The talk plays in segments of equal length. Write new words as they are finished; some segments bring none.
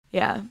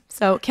Yeah.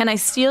 So can I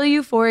steal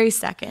you for a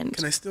second?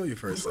 Can I steal you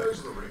for a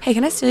second? Hey,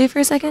 can I steal you for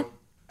a second?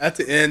 At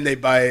the end, they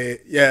buy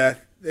it. Yeah,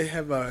 they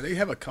have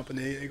a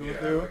company they go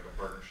through. Like a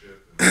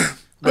partnership.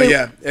 But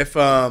yeah, if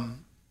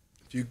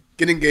you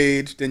get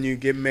engaged, then you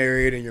get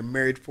married, and you're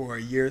married for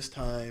a year's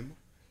time,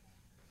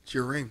 it's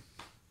your ring.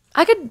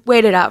 I could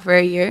wait it out for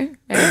a year,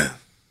 right?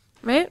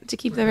 Right? To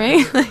keep the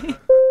ring.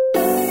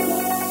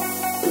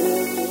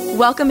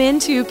 Welcome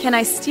into Can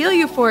I Steal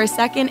You for a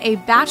Second, a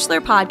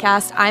Bachelor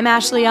podcast. I'm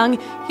Ashley Young,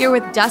 here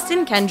with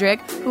Dustin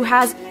Kendrick, who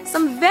has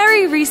some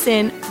very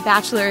recent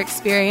Bachelor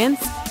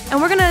experience.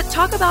 And we're going to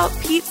talk about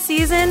Pete's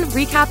season,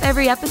 recap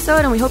every episode,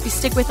 and we hope you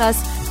stick with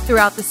us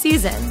throughout the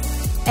season.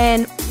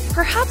 And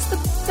perhaps the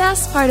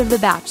best part of The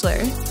Bachelor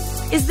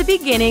is the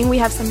beginning. We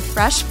have some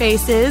fresh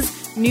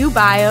faces, new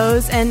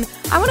bios, and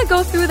I want to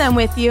go through them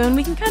with you, and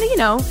we can kind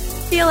of,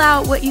 feel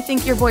out what you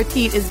think your boy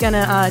Pete is going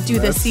to do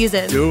this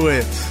season. Do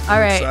it. All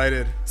right. I'm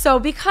excited. So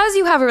because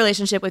you have a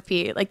relationship with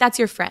Pete, like that's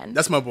your friend.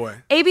 That's my boy.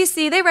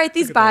 ABC, they write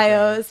these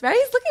bios, right?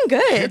 He's looking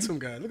good. Handsome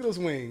guy. Look at those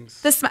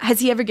wings. Has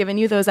he ever given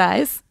you those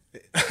eyes?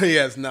 He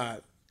has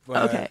not.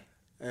 But Okay.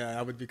 Yeah,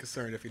 I would be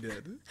concerned if he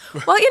did.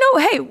 Well,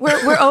 hey,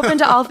 we're open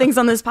to all things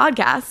on this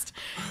podcast.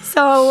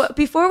 So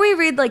before we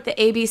read like the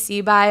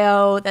ABC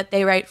bio that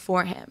they write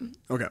for him,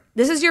 Okay.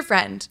 this is your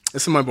friend.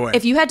 This is my boy.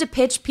 If you had to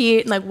pitch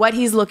Pete and like what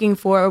he's looking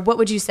for, what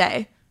would you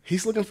say?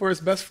 He's looking for his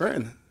best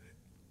friend.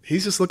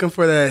 He's just looking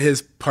for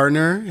his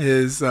partner,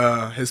 his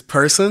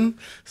person,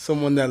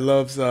 someone that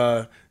loves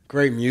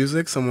great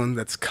music, someone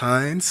that's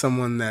kind,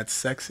 someone that's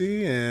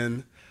sexy,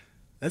 and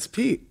that's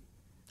Pete.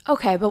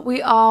 Okay, but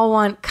we all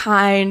want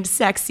kind,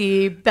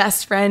 sexy,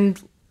 best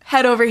friend,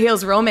 head over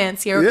heels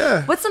romance here.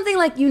 Yeah. What's something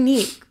like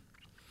unique?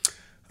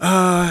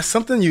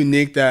 Something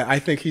unique that I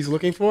think he's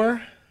looking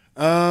for.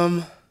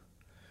 I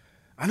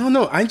don't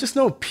know. I just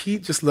know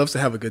Pete just loves to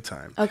have a good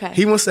time. Okay.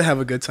 He wants to have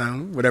a good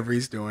time, whatever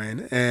he's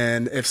doing.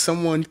 And if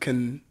someone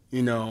can,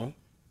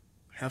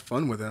 have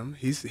fun with him,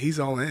 he's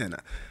all in.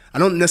 I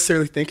don't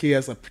necessarily think he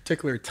has a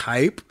particular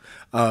type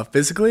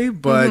physically,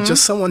 but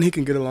just someone he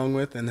can get along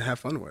with and have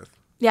fun with.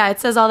 Yeah,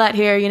 it says all that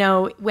here,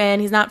 when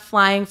he's not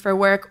flying for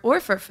work or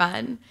for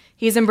fun.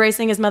 He's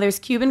embracing his mother's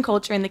Cuban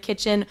culture in the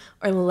kitchen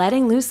or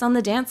letting loose on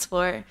the dance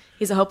floor.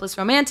 He's a hopeless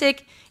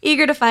romantic,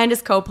 eager to find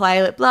his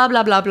co-pilot, blah,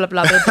 blah, blah, blah,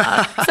 blah, blah,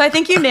 blah. So I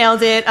think you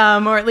nailed it,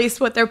 or at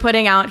least what they're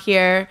putting out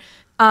here.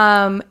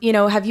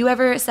 Have you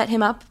ever set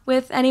him up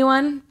with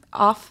anyone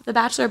off The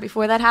Bachelor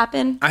before that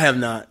happened? I have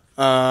not.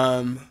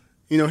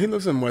 He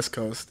lives in West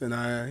Coast, and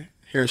I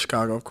here in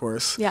Chicago, of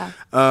course. Yeah.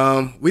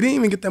 We didn't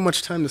even get that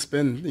much time to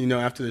spend,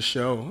 after the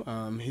show.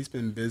 He's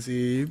been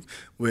busy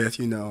with,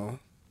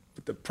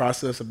 with the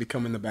process of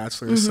becoming The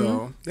Bachelor.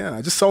 So, yeah,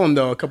 I just saw him,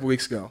 though, a couple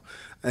weeks ago,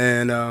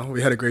 and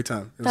we had a great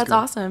time. That's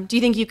awesome. Do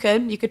you think you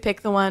could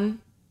pick the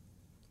one?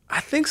 I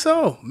think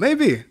so.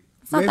 Maybe.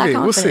 It's not that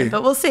confident, we'll see.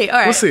 but we'll see. All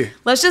right. We'll see.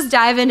 Let's just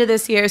dive into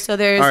this here. So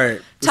there's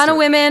a ton of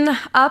women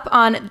up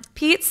on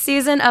Pete's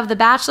season of The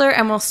Bachelor,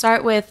 and we'll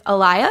start with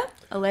Alaya.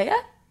 Alaya.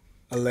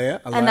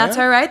 And that's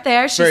her right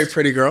there. She's very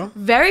pretty girl.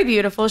 Very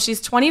beautiful. She's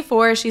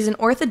 24. She's an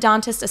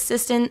orthodontist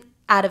assistant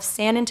out of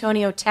San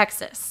Antonio,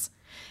 Texas.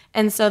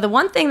 And so the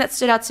one thing that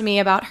stood out to me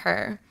about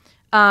her,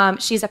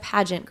 she's a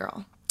pageant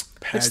girl,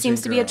 which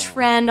seems to be a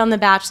trend on The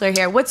Bachelor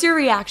here. What's your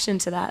reaction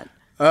to that?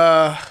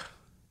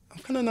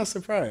 I'm kind of not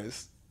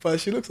surprised, but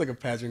she looks like a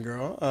pageant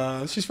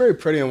girl. She's very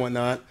pretty and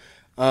whatnot.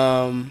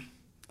 I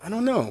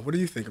don't know. What do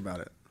you think about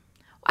it?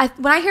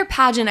 When I hear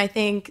pageant, I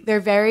think they're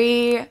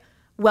very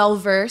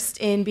well-versed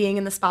in being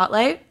in the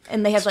spotlight,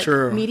 and they have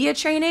media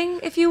training,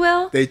 if you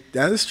will.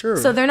 That is true.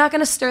 So they're not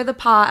going to stir the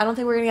pot. I don't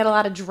think we're going to get a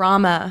lot of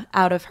drama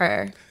out of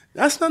her.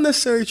 That's not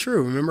necessarily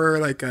true. Remember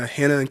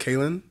Hannah and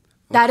Kaylin?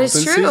 That is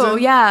true.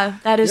 Season? Yeah,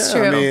 that is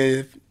true. I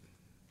mean,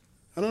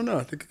 I don't know.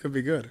 I think it could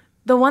be good.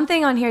 The one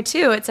thing on here,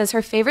 too, it says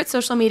her favorite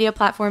social media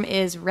platform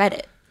is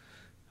Reddit.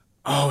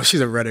 Oh,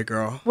 she's a Reddit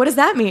girl. What does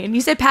that mean?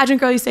 You say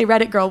pageant girl, you say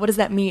Reddit girl. What does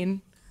that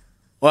mean?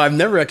 Well, I've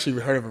never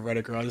actually heard of a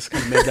Reddit girl. I just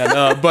kind of made that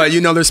up. But,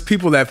 there's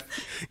people that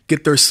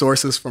get their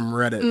sources from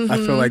Reddit. I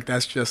feel like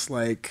that's just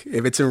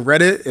if it's in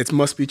Reddit, it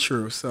must be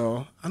true.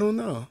 So, I don't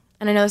know.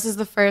 And I know this is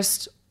the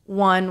first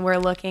one we're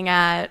looking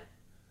at.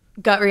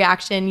 Gut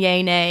reaction,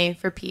 yay, nay,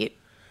 for Pete.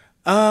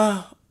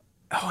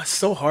 It's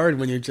so hard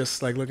when you're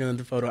just looking at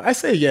the photo. I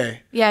say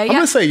yay. Yeah. I'm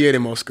going to say yay to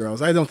most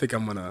girls. I don't think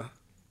I'm going to.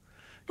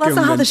 Well, that's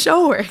not how the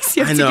show works.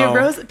 You have to give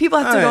roses. People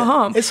have to go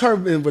home. It's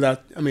hard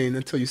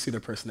until you see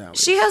their personality.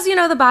 She has,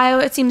 the bio.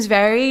 It seems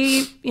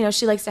very,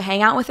 she likes to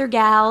hang out with her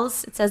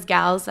gals. It says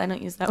gals. I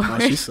don't use that word. Oh,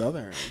 she's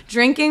Southern.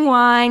 Drinking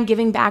wine,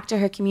 giving back to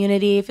her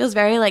community. It feels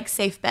very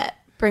safe bet.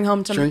 Bring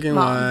home to Drinking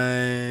mom.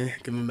 wine,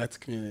 giving back to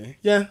community.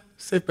 Yeah,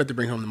 safe bet to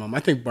bring home to mom. I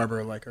think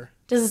Barbara would like her.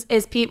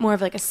 Is Pete more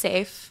of a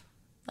safe,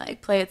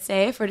 play it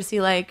safe? Or does he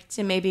like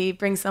to maybe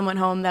bring someone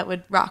home that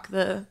would rock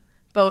the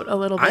boat a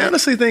little bit? I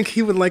honestly think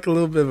he would like a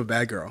little bit of a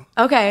bad girl.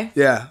 Okay.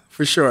 Yeah,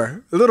 for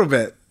sure. A little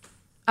bit.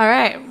 All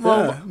right.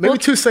 Well, Yeah, maybe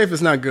too safe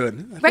is not good.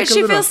 I right. think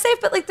She feels safe,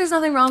 but like there's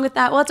nothing wrong with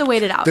that. We'll have to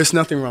wait it out. There's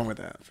nothing wrong with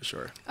that, for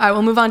sure. All right,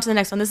 we'll move on to the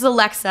next one. This is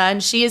Alexa,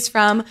 and she is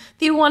from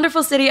the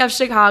wonderful city of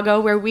Chicago,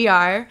 where we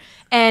are.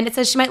 And it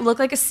says she might look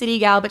like a city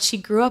gal, but she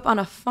grew up on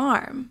a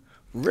farm.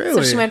 Really?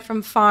 So she went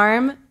from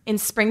farm in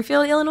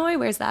Springfield, Illinois.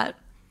 Where's that?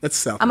 That's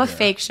south. I'm a of there.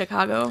 fake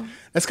Chicago.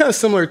 That's kind of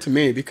similar to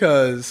me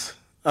because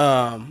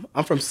I'm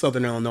from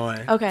Southern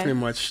Illinois. Okay. Pretty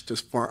much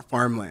just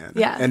farmland.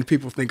 Yeah. And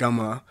people think I'm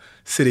a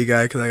city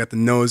guy because I got the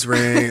nose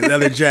ring,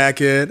 leather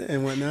jacket,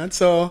 and whatnot.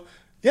 So,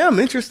 yeah, I'm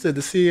interested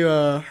to see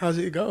how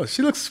it goes.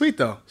 She looks sweet,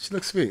 though. She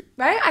looks sweet.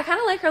 Right? I kind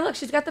of like her look.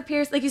 She's got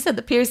the like you said,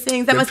 the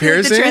piercings. That The must be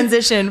like the piercing?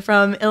 transition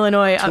from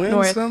Illinois up Twins,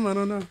 north. some? I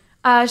don't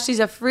know. She's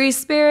a free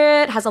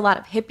spirit, has a lot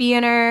of hippie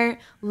in her,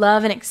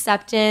 love and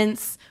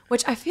acceptance,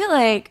 which I feel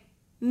like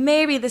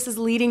maybe this is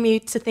leading me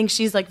to think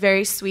she's like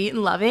very sweet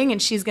and loving,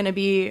 and she's going to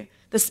be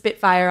the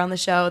Spitfire on the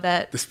show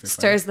that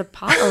stirs the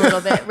pot a little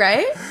bit,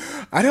 right?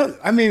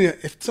 I mean,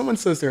 if someone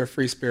says they're a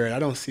free spirit, I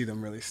don't see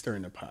them really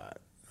stirring the pot.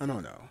 I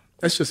don't know.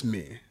 That's just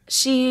me.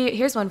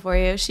 Here's one for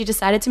you. She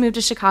decided to move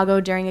to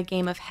Chicago during a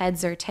game of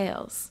heads or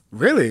tails.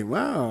 Really?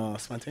 Wow.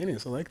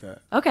 Spontaneous. I like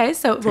that. Okay,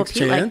 so will Takes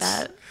Pete like chance.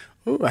 that?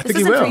 Ooh, I This think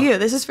he isn't will. for you.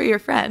 This is for your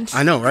friend.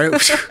 I know, right?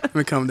 Let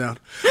me calm down.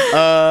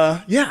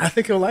 Yeah, I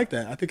think he'll like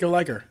that. I think he'll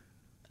like her.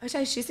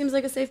 Okay, she seems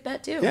like a safe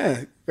bet too.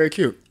 Yeah, very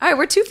cute. All right,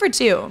 we're 2 for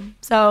 2.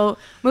 So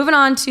moving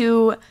on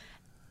to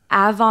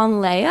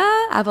Avonlea.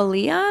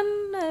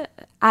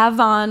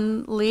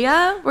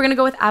 We're gonna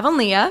go with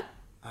Avonlea,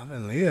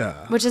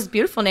 Avonlea. which is a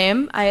beautiful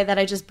name that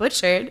I just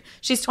butchered.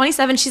 She's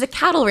 27. She's a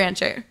cattle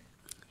rancher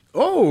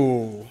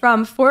Oh,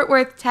 from Fort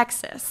Worth,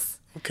 Texas.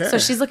 okay. So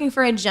she's looking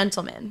for a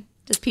gentleman.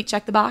 Does Pete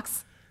check the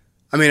box?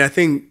 I mean, I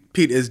think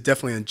Pete is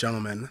definitely a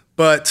gentleman,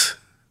 but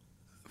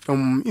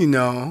from,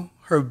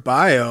 her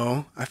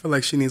bio, I feel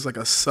like she needs like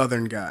a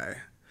Southern guy.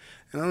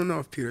 And I don't know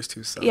if Peter's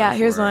too Southern. Yeah,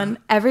 here's for her. one.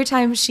 Every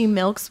time she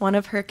milks one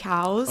of her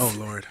cows, Oh,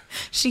 Lord.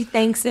 she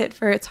thanks it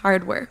for its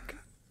hard work.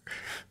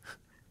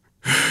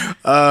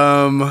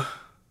 I'm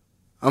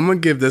going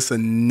to give this a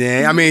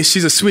nay. I mean,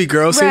 she's a sweet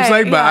girl, seems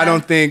Right, like, but I yeah.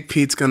 don't think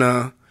Pete's going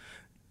to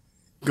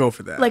go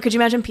for that. Like, could you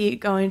imagine Pete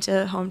going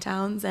to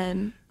hometowns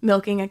and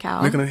milking a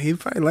cow? He'd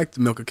probably like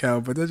to milk a cow,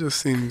 but that just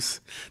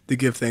seems to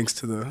give thanks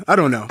to the... I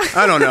don't know.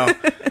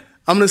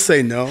 I'm going to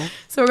say no.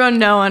 So we're going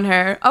no on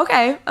her.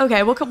 Okay.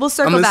 We'll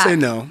circle I'm going to back. say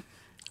no.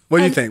 What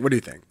do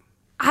you think?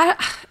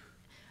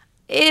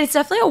 It's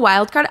definitely a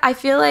wild card. I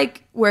feel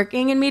like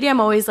working in media, I'm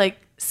always like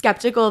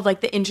skeptical of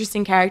like the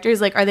interesting characters.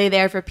 Like, are they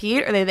there for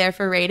Pete? Are they there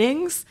for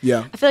ratings?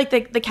 Yeah. I feel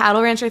like the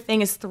cattle rancher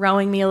thing is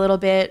throwing me a little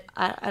bit.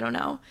 I don't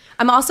know.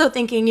 I'm also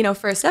thinking,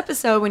 first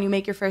episode, when you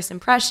make your first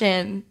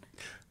impression,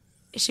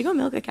 is she going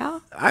to milk a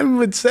cow? I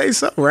would say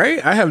so,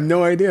 right? I have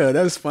no idea.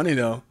 That was funny,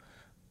 though.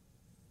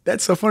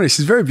 That's so funny.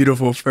 She's very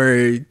beautiful,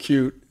 very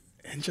cute,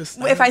 and just...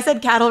 If I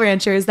said cattle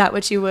rancher, is that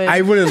what you would?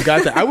 I wouldn't have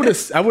got that. I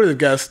would have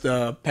guessed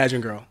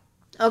pageant girl.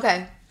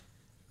 Okay.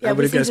 Yeah, I would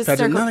we have seem guessed to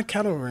pageant, circle not a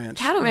cattle ranch.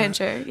 cattle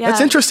rancher. Yeah.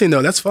 That's interesting,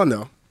 though. That's fun,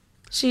 though.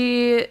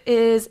 She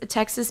is a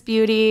Texas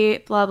beauty,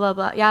 blah, blah,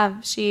 blah.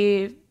 Yeah,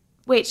 she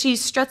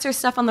struts her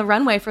stuff on the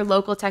runway for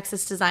local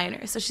Texas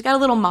designers. So she's got a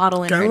little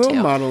model in Got her, a little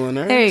too. model in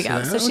her. There you go.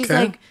 Yeah, So she's okay.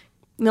 like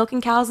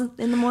milking cows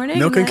in the morning.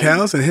 Milking and then-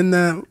 cows and hitting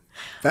that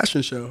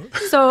fashion show.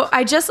 So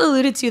I just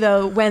alluded to,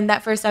 though, when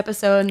that first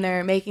episode and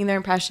they're making their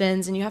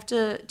impressions and you have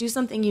to do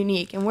something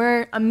unique. And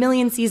we're a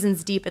million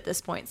seasons deep at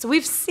this point. So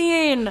we've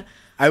seen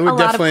I would a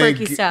lot of definitely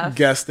quirky stuff.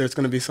 guess there's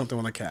going to be something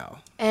with a cow.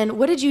 And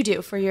what did you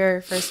do for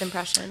your first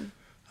impression?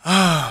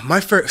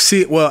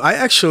 I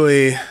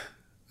actually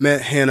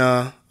met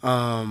Hannah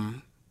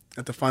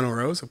at the final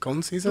rose of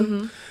Colton season,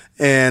 Mm-hmm.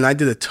 and I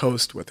did a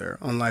toast with her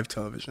on live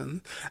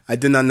television. I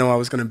did not know I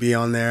was going to be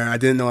on there. I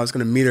didn't know I was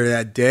going to meet her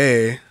that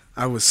day.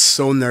 I was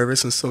so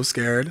nervous and so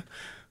scared.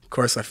 Of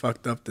course, I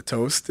fucked up the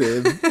toast.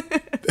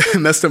 It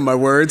messed up my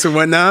words and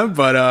whatnot,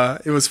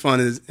 but it was fun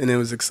and it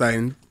was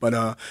exciting. But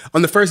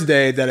on the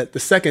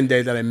second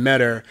day that I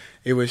met her,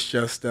 it was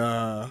just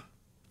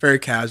very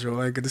casual.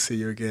 Like, good to see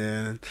you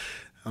again.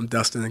 I'm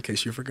Dustin, in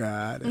case you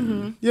forgot.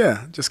 And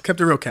yeah, just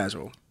kept it real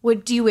casual.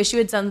 Do you wish you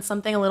had done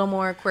something a little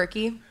more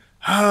quirky?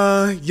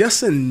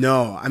 Yes and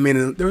no. I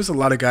mean, there was a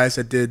lot of guys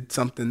that did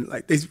something,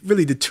 like, they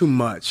really did too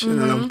much.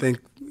 And I don't think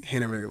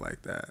Hannah really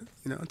liked that.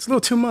 It's a little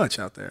too much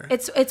out there.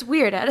 It's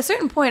weird. At a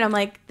certain point, I'm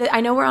like, I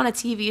know we're on a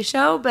TV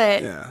show,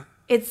 but Yeah.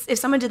 if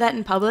someone did that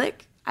in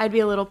public, I'd be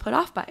a little put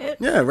off by it.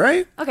 Yeah,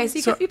 right? Okay,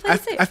 so you played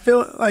it safe. I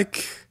feel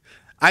like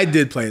I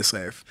did play it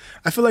safe.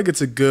 I feel like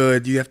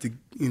you have to,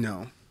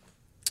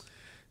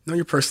 know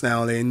your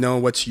personality, know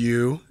what's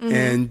you,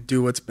 and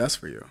do what's best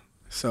for you.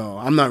 So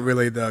I'm not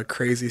really the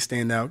crazy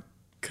standout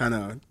kind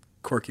of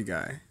quirky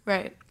guy.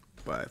 Right.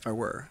 But if I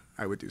were,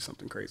 I would do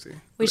something crazy.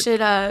 We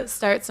should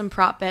start some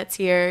prop bets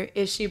here.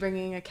 Is she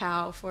bringing a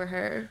cow for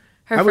her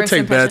I would first take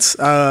impression? bets.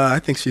 I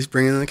think she's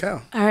bringing in a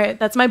cow. All right,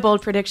 that's my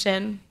bold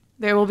prediction.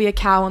 There will be a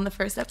cow on the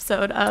first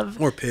episode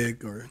of Or a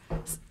pig, or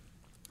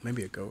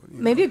maybe a goat.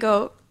 maybe a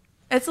goat.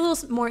 It's a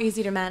little more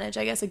easy to manage,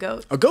 I guess, a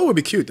goat, A goat would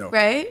be cute, though.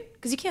 right?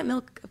 Because you can't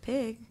milk a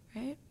pig,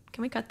 right?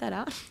 Can we cut that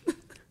out?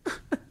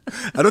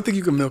 I don't think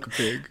you can milk a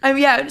pig.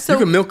 Yeah. So you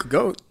can milk a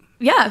goat.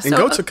 Yeah. And So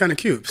goats are kind of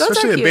cute,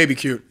 especially are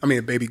cute.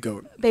 a baby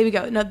goat. Baby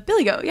goat. No,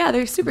 billy goat. Yeah,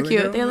 they're super Billy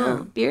cute. goat, They have a little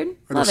yeah. beard.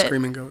 Or Love they're it.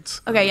 screaming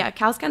goats. Okay, yeah.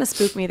 Cows kind of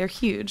spook me. They're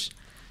huge.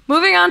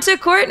 Moving on to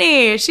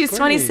Courtney. She's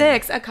Courtney.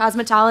 26, a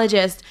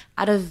cosmetologist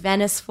out of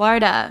Venice,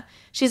 Florida.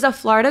 She's a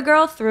Florida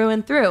girl through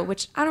and through,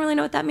 which I don't really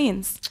know what that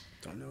means.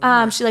 Don't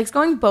know. She likes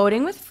going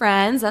boating with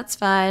friends. That's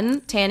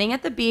fun. Tanning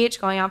at the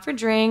beach, going out for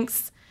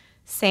drinks.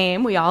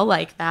 Same. We all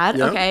like that.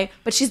 Yep. Okay.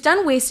 But she's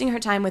done wasting her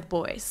time with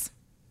boys.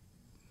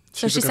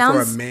 So She's she looking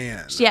sounds for a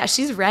man. Yeah,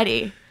 she's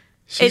ready.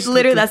 She's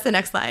Literally, looking- that's the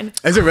next line.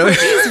 Is it really?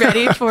 She's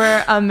ready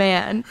for a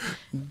man.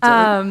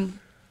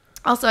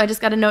 Also, I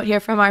just got a note here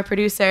from our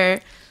producer.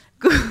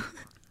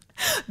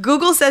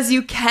 Google says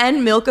you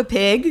can milk a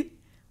pig,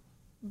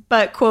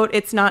 but, quote,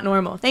 it's not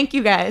normal. Thank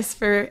you guys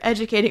for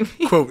educating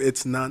me. Quote,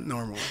 it's not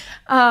normal.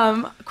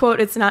 Quote,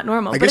 it's not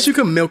normal. I guess you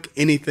can milk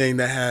anything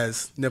that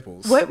has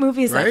nipples. What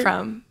movie is that right?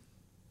 from?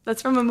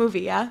 That's from a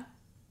movie, yeah?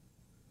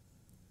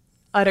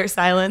 Utter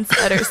silence.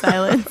 Utter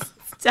silence.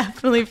 It's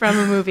definitely from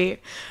a movie.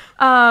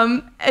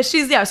 So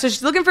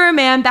she's looking for a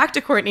man. Back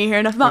to Courtney here.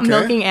 Enough about Okay.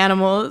 milking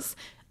animals.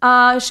 She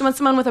wants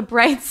someone with a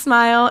bright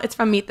smile. It's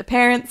from Meet the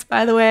Parents,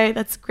 by the way.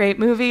 That's a great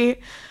movie.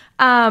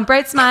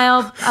 Bright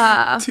smile.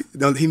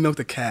 No, he milked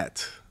a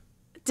cat.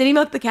 Did he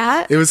milk the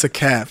cat? It was a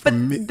cat. But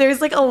From me.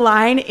 there's like a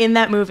line in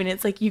that movie, and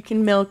it's like, you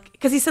can milk,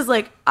 because he says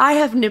like, I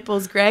have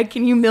nipples, Greg.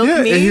 Can you milk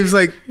Yeah, me? and he was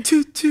like,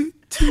 toot, toot,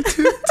 toot,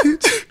 toot, toot,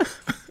 toot.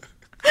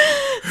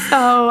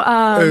 So,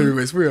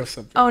 Anyways, we're off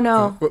something. oh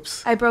no.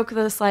 Whoops. I broke the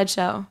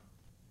slideshow.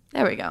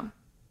 There we go.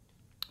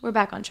 We're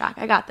back on track.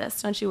 I got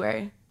this. Don't you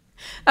worry.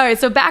 All right,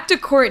 so back to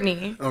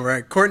Courtney. All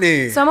right,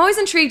 Courtney. So I'm always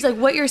intrigued, like,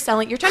 what you're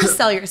selling. You're trying to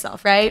sell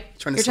yourself, right?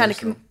 Trying to You're sell trying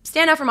to yourself.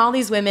 stand out from all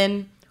these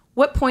women.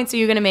 What points are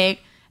you going to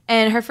make?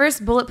 And her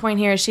first bullet point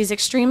here is she's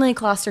extremely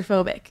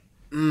claustrophobic.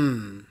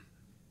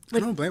 I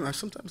don't blame her.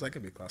 Sometimes I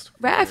could be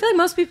claustrophobic. Right? I feel like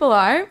most people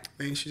are.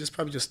 I mean, she's just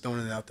probably just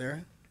throwing it out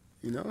there,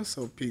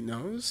 so Pete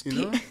knows,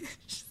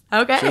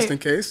 Okay. just in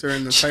case they're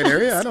in the tight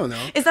area. I don't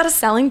know. Is that a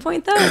selling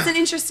point, though? It's an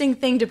interesting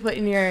thing to put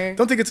in your...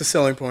 Don't think it's a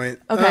selling point.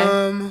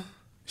 Okay.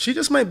 She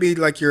just might be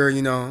like your,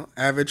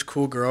 average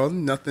cool girl.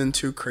 Nothing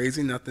too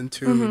crazy, nothing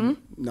too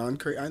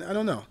non-crazy. I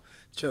don't know.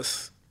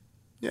 Just,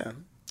 yeah.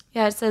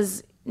 Yeah, it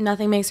says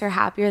nothing makes her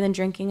happier than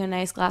drinking a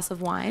nice glass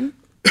of wine.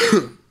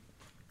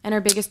 And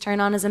her biggest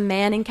turn on is a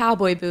man in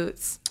cowboy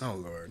boots. Oh,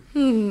 Lord.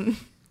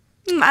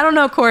 I don't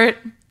know, Court.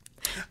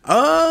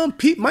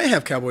 Pete might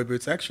have cowboy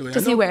boots, actually.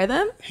 Does he wear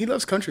them? He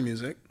loves country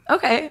music.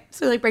 Okay.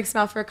 So like breaks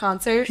him out for a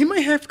concert. He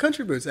might have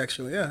country boots,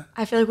 actually, yeah.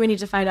 I feel like we need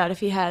to find out if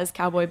he has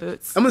cowboy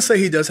boots. I'm going to say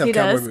he does have He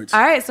cowboy does. boots.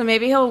 All right, so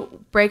maybe he'll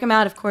break him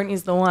out if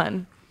Courtney's the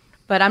one.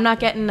 But I'm not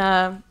getting,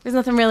 there's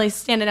nothing really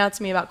standing out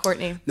to me about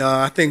Courtney. No,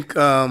 I think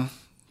from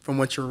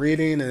what you're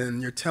reading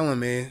and you're telling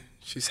me,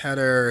 she's had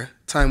her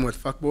time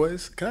with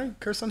fuckboys. Can I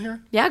curse on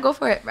here? Yeah, go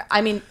for it.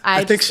 I mean,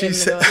 I think just gave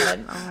she's. him the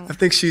go-ahead. Oh. I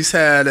think she's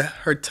had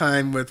her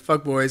time with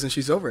fuckboys and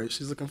she's over it.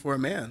 She's looking for a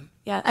man.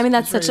 Yeah, I mean,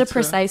 that's She's such a ready to-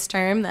 precise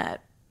term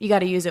that you got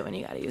to use it when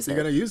you got to use You it.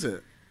 gotta use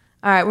it.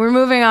 All right, we're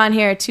moving on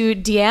here to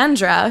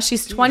Deandra.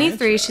 She's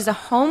 23. Deandra. She's a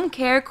home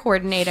care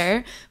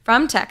coordinator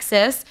from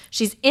Texas.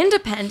 She's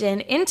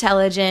independent,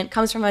 intelligent,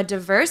 comes from a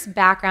diverse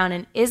background,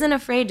 and isn't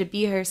afraid to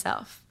be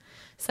herself.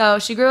 So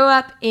she grew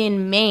up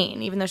in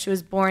Maine, even though she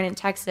was born in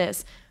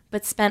Texas,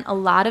 but spent a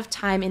lot of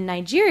time in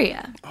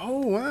Nigeria. Oh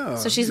wow.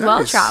 So she's Nice.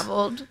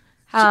 well-traveled.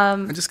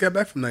 I just got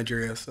back from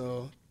Nigeria,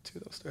 so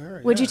kudos to her.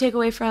 What'd you take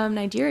away from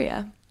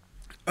Nigeria?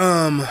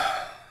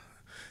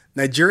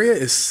 Nigeria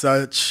is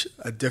such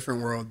a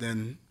different world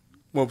than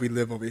what we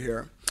live over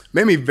here.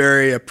 Made me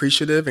very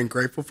appreciative and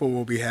grateful for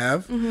what we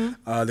have.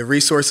 The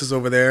resources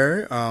over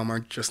there are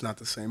just not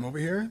the same over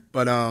here.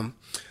 But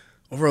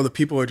overall, the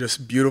people are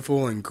just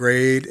beautiful and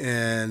great.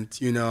 And,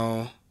 I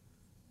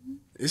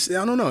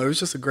don't know. It was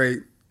just a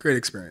great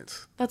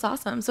experience. That's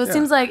awesome. So it Yeah.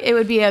 seems like it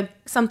would be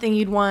something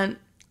you'd want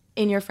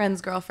in your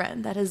friend's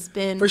girlfriend that has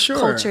been For sure.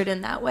 cultured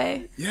in that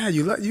way. Yeah,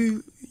 you got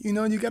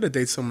to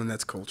date someone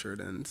that's cultured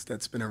and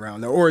that's been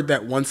around or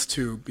that wants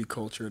to be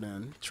cultured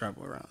and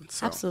travel around.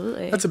 So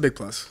Absolutely. That's a big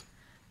plus.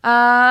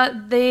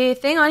 The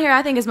thing on here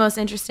I think is most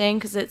interesting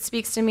because it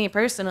speaks to me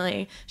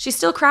personally. She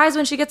still cries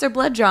when she gets her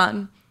blood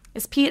drawn.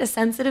 Is Pete a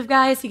sensitive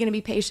guy? Is he going to be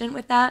patient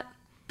with that?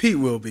 Pete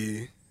will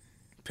be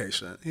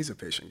patient. He's a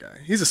patient guy.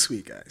 He's a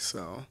sweet guy.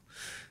 So,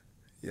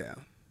 yeah.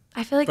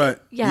 I feel like,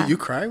 But yeah. you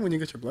cry when you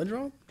get your blood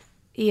drawn?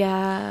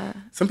 Yeah.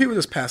 Some people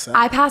just pass out.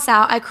 I pass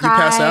out. I cry,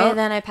 pass out?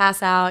 then I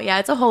pass out. Yeah,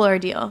 it's a whole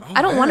ordeal.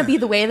 I don't want to man. be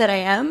the way that I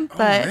am,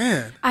 but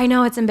man. I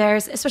know it's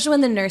embarrassing, especially when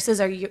the nurses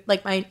are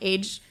like my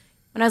age.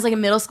 When I was like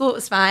in middle school, it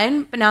was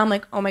fine, but now I'm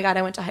like, oh my God,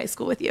 I went to high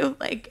school with you.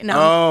 Like, no,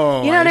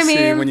 Oh, you know what I see.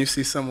 mean? When you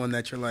see someone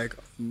that you're like,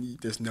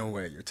 there's no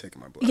way you're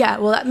taking my blood. Yeah,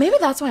 well, maybe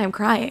that's why I'm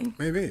crying.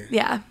 Maybe.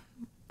 Yeah,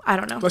 I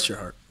don't know. Bless your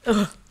heart.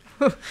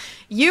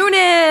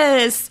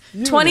 Eunice,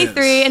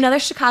 23, another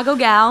Chicago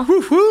gal,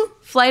 Woo-hoo.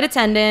 flight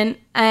attendant,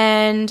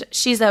 and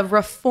she's a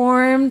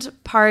reformed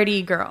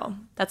party girl.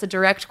 That's a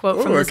direct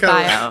quote from Ooh, this okay.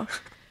 bio,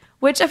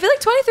 which I feel like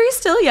 23 is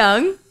still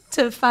young.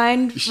 to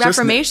find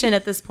reformation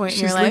at this point in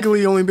your She's life.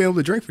 legally only been able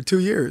to drink for 2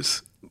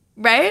 years.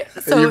 Right?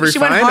 So you she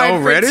went refined hard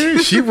already?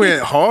 She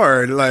went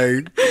hard.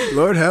 Like,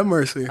 Lord have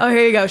mercy. Oh,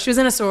 here you go. She was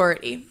in a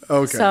sorority.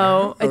 Okay.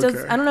 So it does.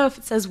 Okay. I don't know if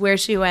it says where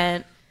she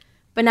went,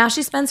 but now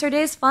she spends her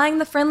days flying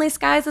the friendly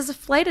skies as a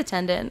flight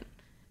attendant.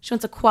 She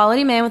wants a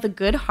quality man with a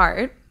good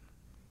heart.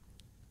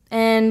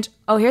 And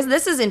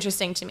this is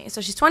interesting to me. So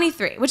she's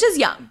 23, which is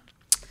young.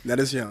 That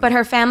is young. But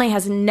her family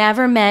has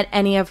never met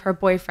any of her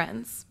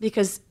boyfriends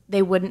because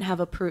they wouldn't have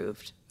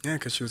approved. Yeah,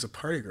 because she was a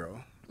party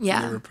girl.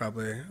 Yeah. So they were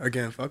probably,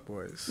 again,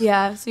 fuckboys.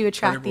 Yeah, so you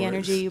attract Party the boys.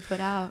 energy you put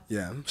out.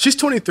 Yeah. She's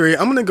 23.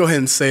 I'm going to go ahead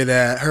and say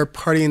that her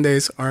partying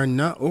days are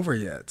not over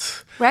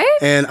yet. Right?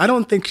 And I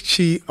don't think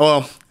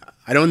I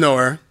don't know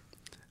her.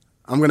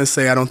 I'm going to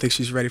say I don't think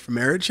she's ready for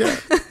marriage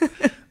yet.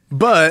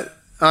 But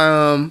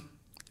I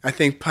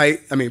think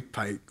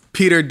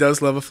Peter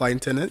does love a flight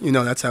attendant. You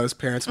know, that's how his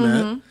parents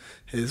met.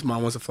 His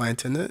mom was a flight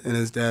attendant, and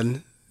his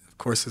dad, of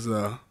course, is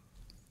a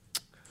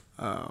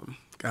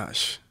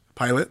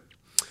pilot.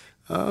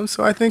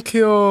 So I think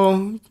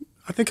he'll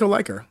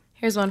like her.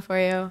 Here's one for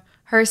you.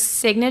 Her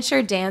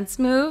signature dance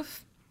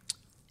move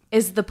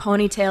is the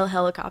ponytail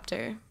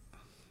helicopter.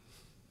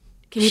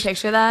 Can you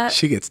picture that?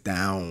 She gets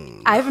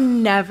down. I've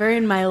never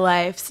in my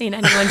life seen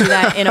anyone do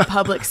that in a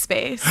public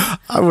space.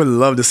 I would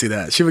love to see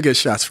that. She would get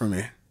shots from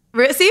me.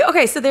 See?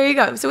 Okay, so there you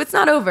go. So it's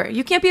not over.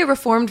 You can't be a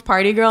reformed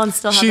party girl and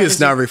still have She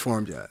is energy. not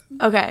reformed yet.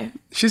 Okay.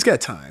 She's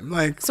got time.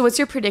 Like, So what's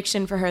your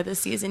prediction for her this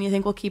season? You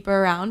think we'll keep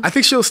her around? I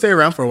think she'll stay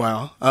around for a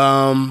while.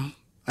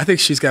 I think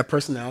she's got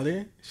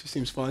personality. She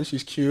seems fun.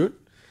 She's cute.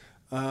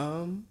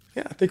 I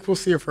think we'll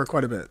see her for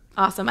quite a bit.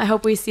 Awesome. I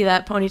hope we see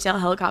that ponytail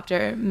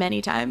helicopter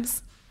many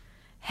times.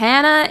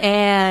 Hannah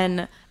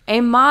Ann, a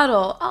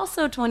model,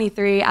 also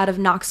 23, out of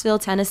Knoxville,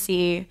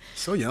 Tennessee.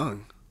 So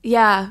young.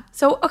 Yeah.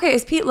 So, okay,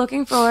 is Pete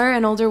looking for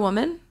an older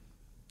woman?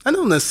 I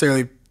don't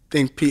necessarily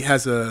think Pete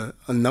has a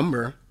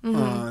number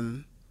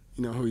on,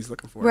 who he's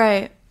looking for.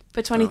 Right.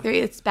 But 23,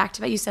 it's back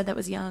to what you said that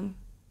was young.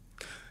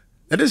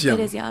 That is young.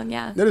 It is young,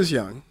 yeah. That is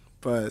young.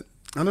 But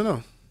I don't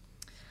know.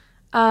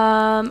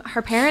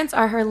 Her parents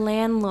are her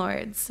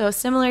landlords. So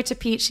similar to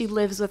Pete, she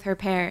lives with her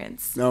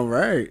parents. All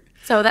right.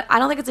 So I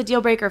don't think it's a deal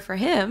breaker for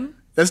him.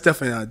 That's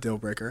definitely not a deal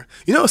breaker.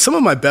 Some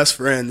of my best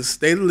friends,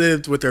 they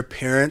lived with their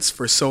parents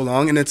for so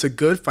long, and it's a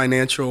good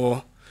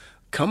financial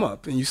come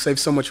up. And you save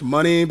so much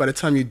money. By the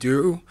time you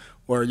do,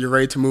 or you're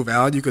ready to move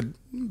out, you could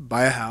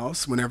buy a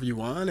house whenever you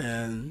want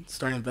and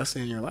start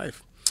investing in your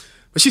life.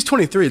 But she's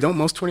 23. Don't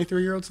most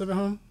 23-year-olds live at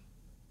home?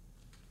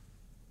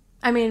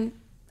 I mean,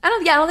 I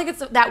don't think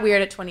it's that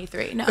weird at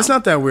 23. No. It's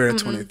not that weird at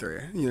 23.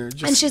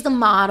 And she's a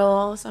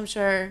model, so I'm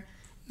sure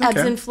ebbs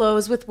Okay. and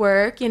flows with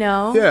work,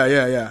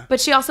 Yeah.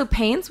 But she also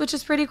paints, which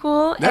is pretty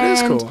cool. That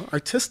is cool.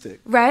 Artistic.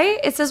 Right?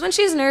 It says when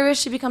she's nervous,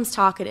 she becomes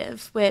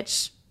talkative,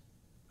 which,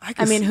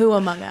 who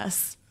among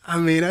us?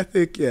 I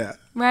think, yeah.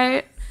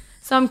 Right?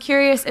 So I'm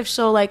curious if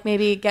she'll,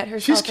 maybe get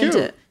herself She's cute.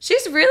 into...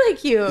 She's really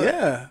cute.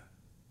 Yeah.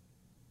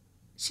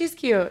 She's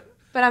cute.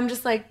 But I'm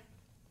just like,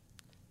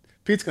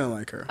 Pete's going to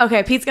like her.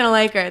 okay, Pete's going to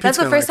like her. That's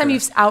the gonna first like time her.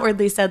 you've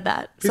outwardly said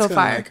that Pete's so gonna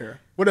far. like her.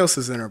 What else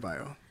is in her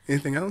bio?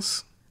 Anything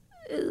else?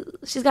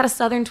 She's got a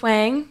southern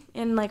twang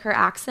in, her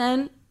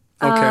accent.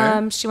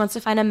 Okay. She wants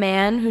to find a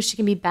man who she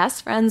can be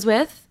best friends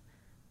with.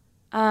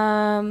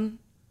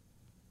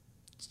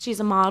 She's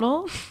a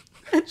model.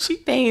 She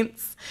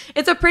paints.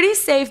 It's a pretty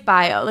safe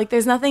bio.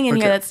 There's nothing in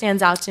here Okay. that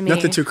stands out to me.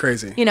 Nothing too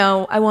crazy.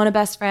 I want a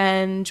best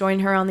friend, join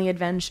her on the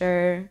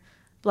adventure,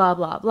 blah,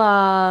 blah,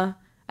 blah.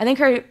 I think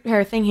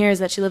her thing here is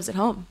that she lives at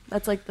home.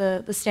 That's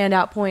the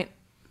standout point.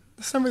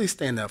 It's not really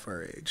stand out for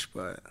her age,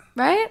 but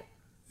Right?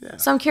 yeah.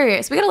 So I'm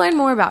curious. We got to learn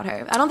more about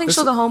her. I don't think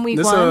she'll go home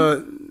week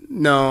one.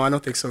 No, I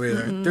don't think so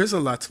either. There's a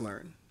lot to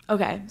learn.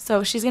 Okay,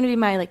 so she's going to be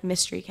my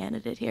mystery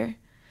candidate here.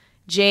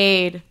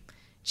 Jade,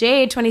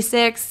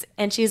 26,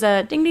 and she's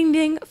a ding, ding,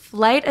 ding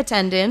flight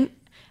attendant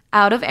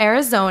out of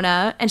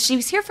Arizona, and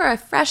she's here for a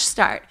fresh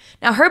start.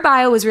 Now, her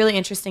bio was really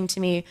interesting to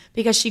me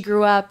because she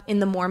grew up in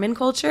the Mormon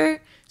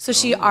culture, so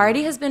she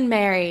already has been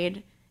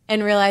married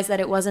and realized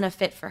that it wasn't a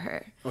fit for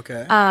her.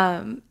 Okay.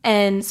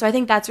 And so I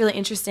think that's really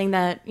interesting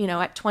that,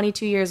 at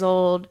 22 years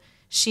old,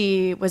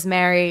 she was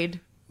married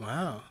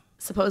Wow.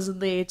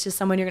 supposedly to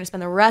someone you're going to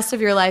spend the rest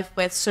of your life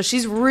with. So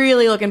she's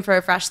really looking for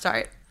a fresh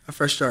start. A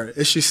fresh start.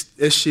 Is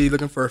she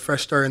looking for a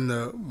fresh start in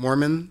the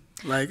Mormon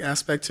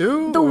aspect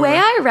too? The way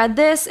I read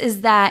this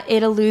is that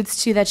it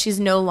alludes to that she's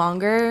no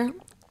longer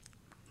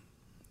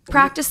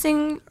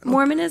practicing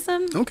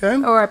Mormonism. Okay.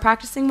 Or a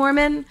practicing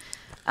Mormon.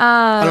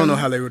 I don't know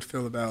how they would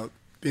feel about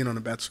being on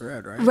a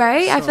Bachelorette, right?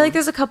 Right? I So- feel like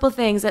there's a couple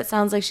things that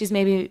sounds like she's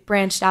maybe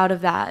branched out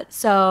of that.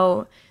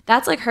 So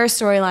that's her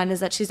storyline is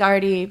that she's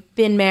already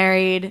been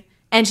married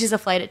and she's a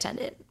flight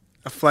attendant.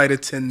 a flight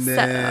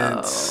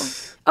attendant.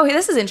 So, okay,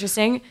 this is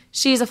interesting.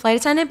 She's a flight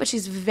attendant, but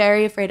she's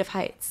very afraid of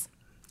heights.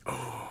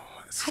 Oh,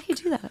 How do you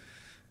do that?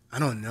 I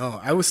don't know.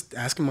 I was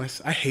asking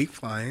myself. I hate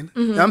flying.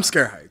 I'm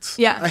scared of heights.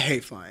 Yeah. I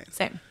hate flying.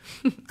 Same.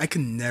 I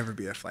can never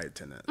be a flight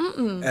attendant.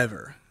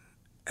 Ever.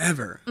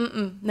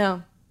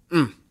 No.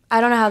 I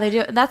don't know how they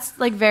do it. That's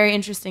very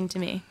interesting to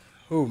me.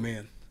 Oh,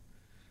 man.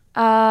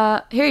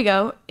 Here you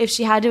go. If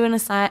she had to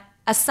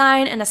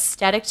assign an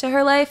aesthetic to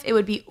her life, it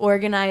would be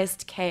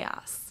organized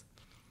chaos.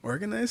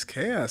 Organized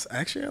chaos.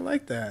 Actually, I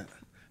like that.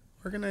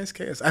 Organized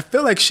chaos. I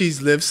feel like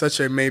she's lived such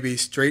a maybe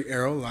straight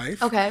arrow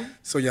life. Okay.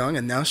 So young,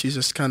 and now she's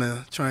just kind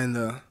of trying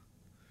to,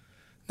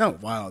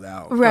 not wild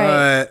out,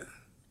 Right. but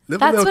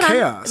live a little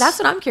chaos. That's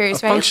what I'm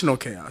curious, right? Functional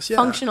chaos, yeah.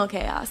 Functional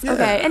chaos. Yeah.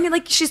 Okay. And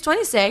like she's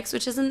 26,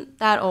 which isn't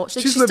that old.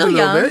 She's lived still a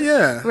little young. bit,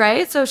 yeah.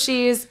 Right? So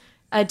she's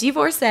a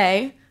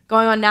divorcee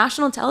going on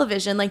national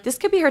television. Like this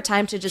could be her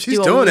time to just She's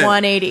do a doing it.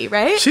 180,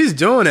 right? She's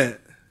doing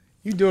it.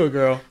 You do it,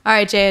 girl. All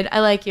right, Jade. I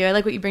like you. I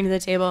like what you bring to the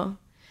table.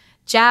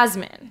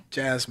 Jasmine,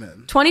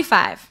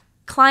 25.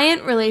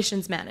 Client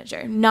relations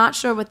manager. Not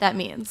sure what that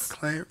means.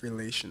 Client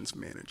relations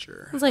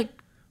manager. I was like,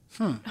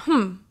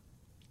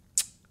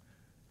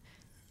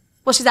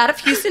 Well, she's out of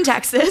Houston,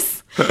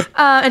 Texas,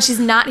 and she's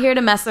not here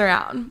to mess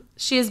around.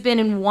 She has been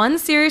in one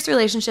serious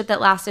relationship that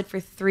lasted for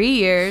 3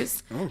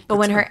 years, but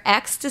when her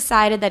ex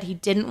decided that he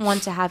didn't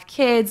want to have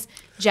kids,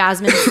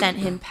 Jasmine sent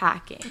him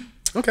packing.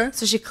 Okay.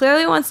 So she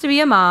clearly wants to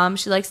be a mom.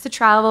 She likes to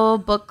travel,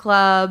 book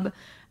club.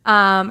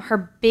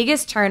 Her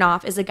biggest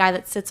turnoff is a guy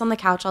that sits on the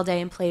couch all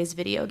day and plays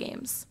video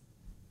games.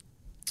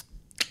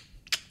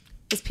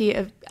 Is Pete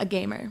a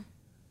gamer?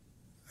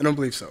 I don't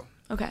believe so.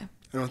 Okay.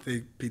 I don't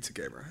think Pete's a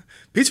gamer.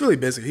 Pete's really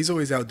busy. He's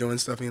always out doing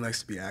stuff, and he likes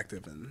to be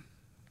active and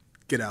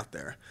get out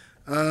there.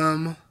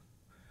 I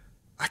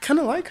kind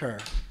of like her.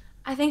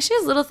 I think she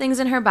has little things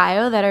in her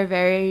bio that are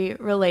very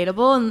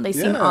relatable, and they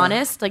seem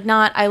honest. Like,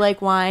 not I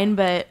like wine,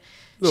 but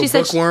Little she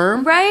said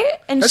bookworm. right,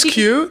 and That's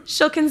cute.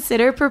 She'll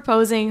consider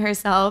proposing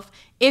herself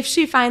if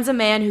she finds a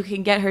man who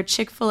can get her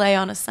Chick-fil-A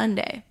on a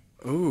Sunday.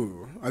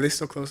 Ooh, are they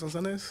still closed on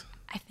Sundays?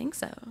 I think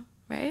so,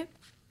 right?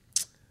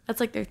 That's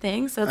like their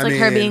thing. So it's like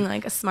her being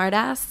like a smart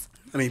ass.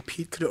 I mean,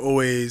 Pete could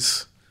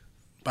always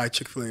buy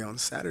Chick-fil-A on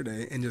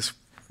Saturday and just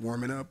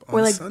warm it up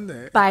on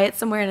Sunday. Buy it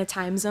somewhere in a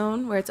time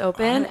zone where it's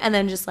open and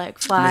then just like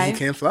fly. I mean, he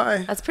can't fly.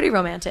 That's pretty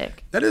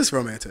romantic. That is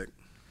romantic.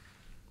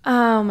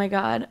 Oh my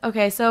God.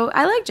 Okay, so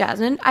I like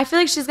Jasmine. I feel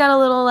like she's got a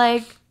little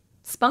like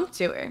spunk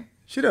to her.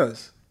 She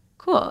does.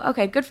 Cool.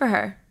 Okay, good for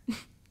her.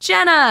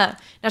 Jenna.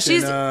 Now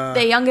she's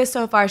the youngest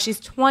so far. She's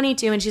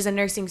 22 and she's a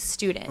nursing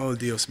student. Oh,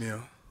 Dios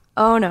mío.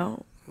 Oh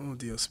no. Oh,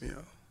 Dios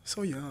mío.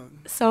 So young.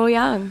 So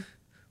young.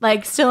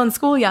 Like still in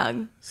school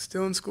young.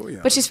 Still in school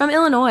young. But she's from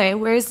Illinois.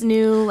 Where's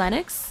New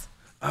Lenox?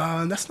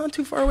 That's not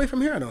too far away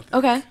from here, I don't think.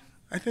 Okay.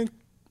 I think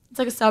It's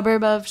like a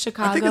suburb of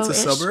Chicago. I think it's a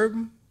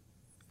suburb.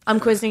 I'm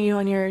quizzing you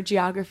on your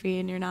geography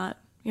and you're not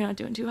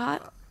doing too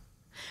hot.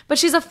 But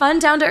she's a fun,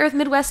 down-to-earth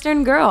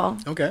Midwestern girl.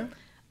 Okay.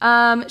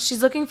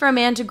 She's looking for a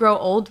man to grow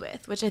old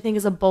with, which I think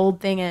is a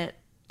bold thing at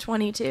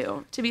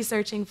 22 to be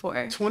searching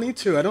for.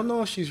 22. I don't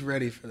know if she's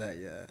ready for that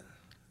yet.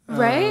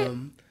 Right?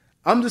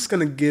 I'm just going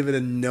to give it a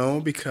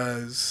no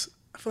because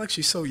I feel like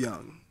she's so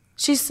young.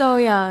 She's so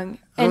young.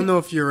 I don't know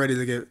if you're ready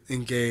to get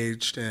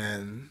engaged,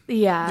 and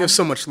you have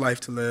so much life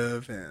to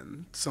live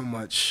and so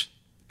much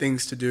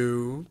things to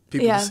do,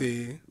 people to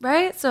see.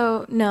 Right?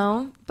 So,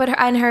 no. But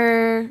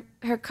her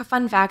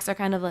fun facts are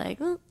kind of like...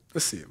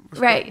 Let's see.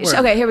 Right.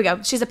 Okay, here we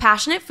go. She's a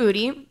passionate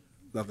foodie.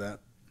 Love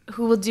that.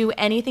 Who will do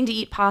anything to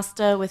eat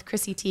pasta with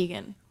Chrissy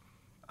Teigen.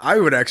 I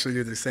would actually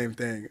do the same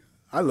thing.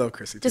 I love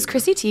Chrissy Teigen. Does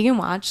Chrissy Teigen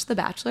watch The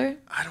Bachelor?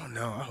 I don't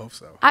know. I hope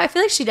so. I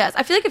feel like she does.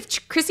 I feel like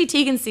if Chrissy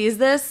Teigen sees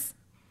this,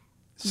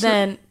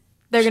 then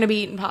they're going to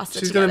be eating pasta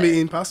She's together. going to be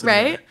eating pasta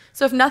right? together.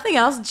 So if nothing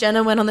else,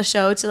 Jenna went on the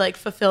show to like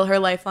fulfill her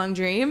lifelong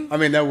dream. I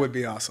mean, that would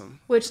be awesome.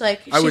 Which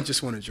like... I would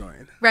just want to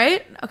join.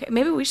 Right? Okay,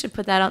 maybe we should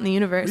put that out in the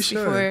universe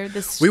before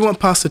this... We want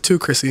pasta too,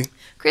 Chrissy.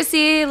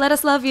 Chrissy, let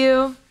us love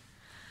you.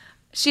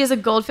 She has a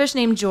goldfish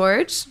named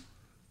George,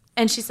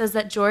 and she says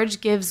that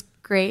George gives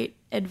great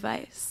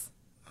advice.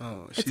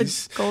 Oh,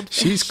 it's a goldfish.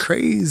 She's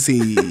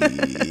crazy.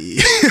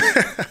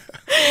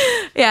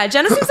 Yeah,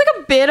 Jenna seems like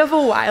a bit of a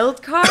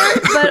wild card,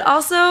 but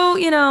also,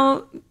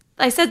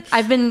 I said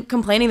I've been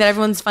complaining that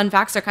everyone's fun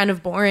facts are kind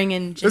of boring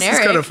and generic. This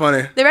is kind of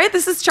funny. They're right?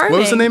 This is charming.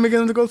 What was the name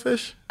again of the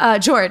goldfish?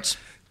 George.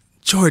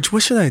 George,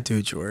 what should I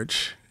do,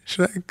 George?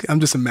 I'm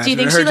just imagining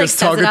do you think her she, like, just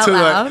says talking it out to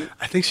loud?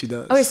 I think she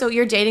does. Okay, so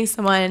you're dating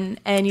someone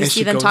and you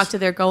see them talk to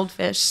their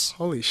goldfish.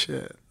 Holy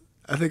shit.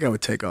 I think I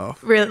would take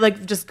off. Really,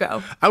 like, just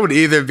go. I would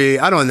either be,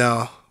 I don't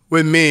know.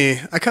 With me,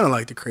 I kind of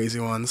like the crazy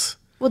ones.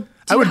 Well,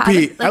 do you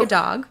have a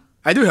dog?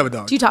 I do have a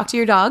dog. Do you talk to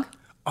your dog?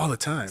 All the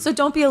time. So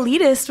don't be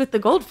elitist with the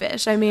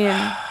goldfish. I mean...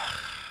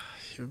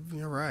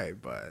 You're right,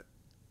 but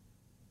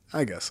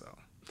I guess so.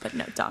 But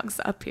no,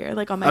 dogs up here,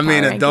 like on my power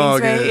a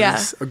dog rankings, right?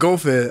 is a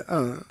goldfish. I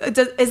don't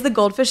know. Is the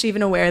goldfish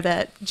even aware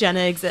that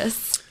Jenna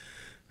exists?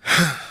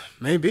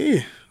 Maybe.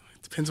 It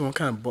depends on what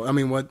kind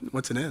of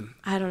what's it in?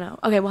 I don't know.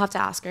 Okay, we'll have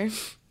to ask her.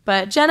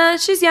 But Jenna,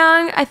 she's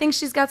young. I think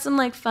she's got some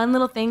like fun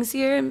little things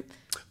here.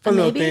 Fun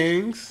little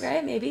things.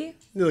 Right, maybe.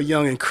 A little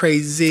young and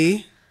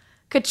crazy.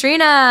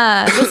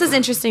 Katrina. This is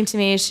interesting to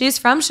me. She's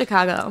from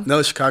Chicago.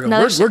 Another Chicago.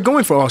 We're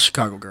going for all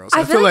Chicago girls.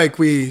 I feel like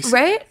we...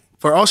 Right?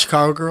 For all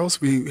Chicago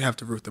girls, we have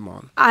to root them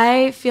on.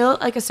 I feel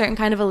like a certain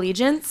kind of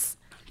allegiance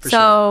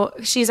So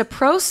she's a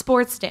pro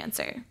sports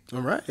dancer,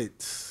 All right.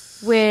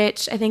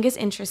 which I think is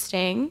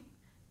interesting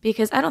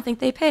because I don't think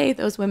they pay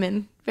those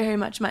women very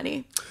much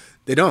money.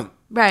 They don't.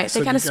 Right. So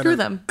they kind of you screw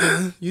gotta-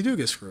 them. You do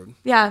get screwed.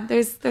 Yeah.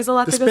 There's a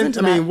lot that goes into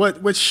I mean,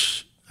 that.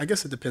 which, I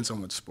guess it depends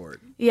on what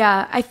sport.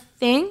 Yeah. I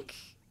think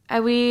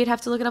we'd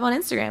have to look it up on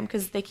Instagram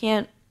because they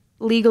can't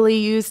legally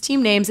use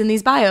team names in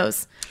these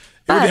bios.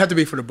 It would But- have to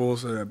be for the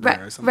Bulls or the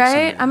Bears.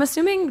 Right? I'm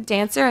assuming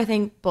dancer, I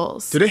think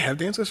Bulls. Do they have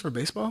dancers for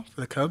baseball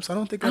for the Cubs? I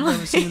don't think I've don't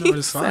ever seen them or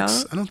the think Sox.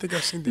 so. I don't think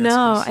I've seen dancers.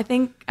 No, I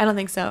don't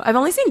think so. I've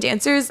only seen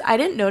dancers. I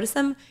didn't notice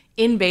them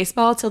in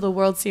baseball till the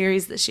World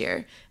Series this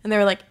year. And they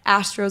were like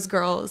Astros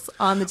girls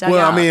on the dugout.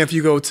 Well, I mean, if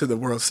you go to the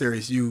World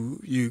Series,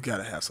 you got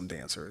to have some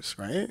dancers,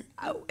 right?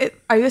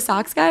 Are you a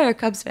Sox guy or a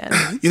Cubs fan?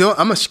 You know,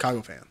 I'm a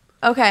Chicago fan.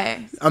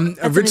 Okay. I'm That's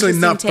an originally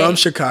not interesting from take.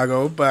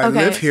 Chicago, but Okay.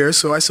 I live here,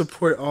 so I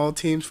support all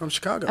teams from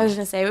Chicago. I was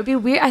going to say, it would be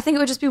weird. I think it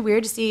would just be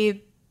weird to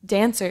see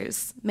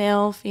dancers,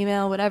 male,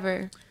 female,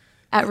 whatever,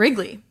 at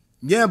Wrigley.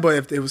 Yeah, but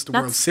if it was the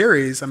World That's-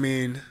 Series, I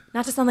mean,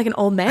 Not to sound like an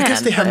old man. I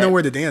guess they have but-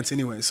 nowhere to dance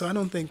anyway, so I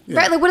don't think. Yeah.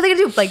 Right, like what are they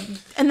gonna do? Like,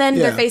 and then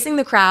Yeah. they're facing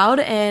the crowd,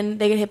 and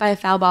they get hit by a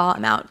foul ball.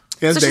 I'm out.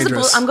 Yeah, it's she's a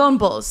dangerous. I'm going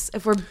Bulls.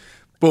 If we're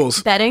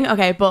Bulls. betting,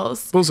 okay,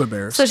 Bulls. Bulls or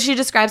Bears. So she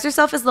describes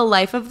herself as the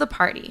life of the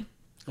party,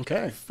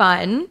 Okay.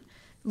 fun,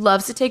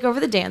 loves to take over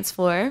the dance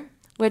floor.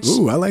 Which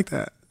Ooh, I like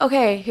that.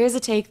 okay, here's a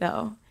take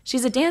though.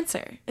 She's a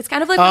dancer. It's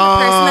kind of like when a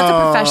person that's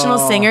a professional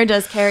singer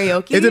does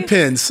karaoke. It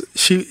depends.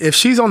 If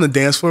she's on the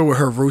dance floor with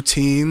her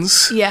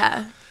routines,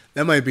 Yeah.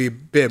 that might be a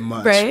bit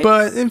much. Right.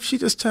 But if she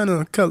just trying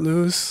to cut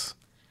loose,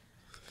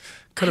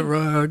 cut a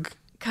rug.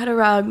 Cut a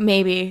rug,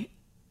 maybe.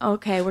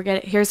 Okay,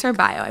 here's her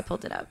bio. I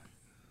pulled it up.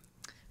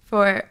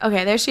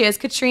 Okay, there she is,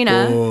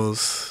 Katrina.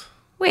 Bulls.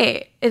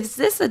 Wait, it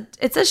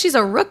says she's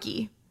a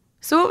rookie.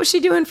 So what was she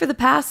doing for the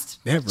past?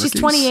 They have She's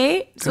rookies?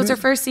 28, so it's her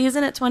Good. first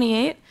season at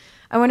 28.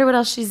 I wonder what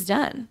else she's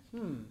done.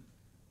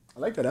 I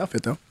like that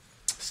outfit though.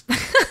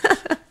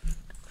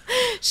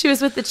 She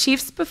was with the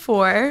Chiefs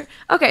before.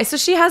 Okay, so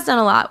she has done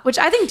a lot, which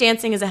I think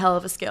dancing is a hell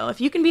of a skill.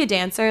 If you can be a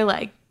dancer,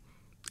 like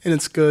And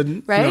it's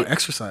good, Right?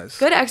 exercise.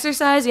 good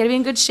exercise, you got to be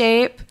in good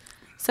shape,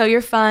 so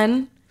you're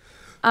fun.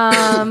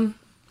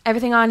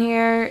 Everything on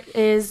here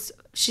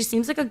she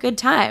seems like a good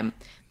time.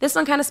 This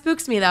one kind of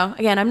spooks me though.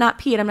 Again, I'm not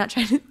Pete. I'm not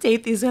trying to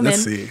date these women.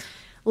 Let's see.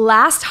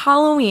 Last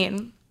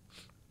Halloween,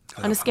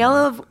 on a scale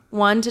of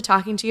 1 to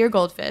talking to your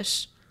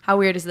goldfish, how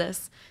weird is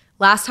this?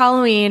 Last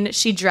Halloween,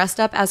 she dressed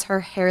up as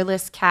her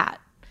hairless cat.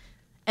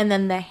 And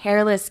then the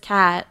hairless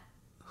cat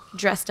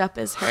dressed up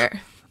as her.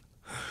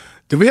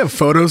 Do we have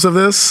photos of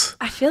this?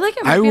 I feel like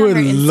it I might be on would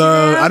her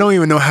love. Instagram. I don't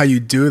even know how you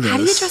do this. How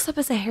do you dress up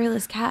as a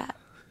hairless cat?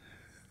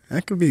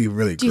 That could be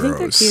really Do you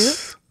gross. think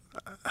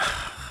they're cute?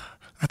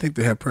 I think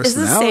they have This is a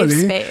personality.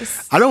 safe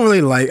space. I don't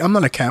really like. I'm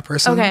not a cat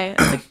person. Okay,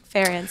 that's a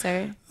fair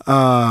answer.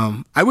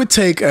 I would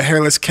take a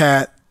hairless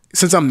cat.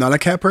 Since I'm not a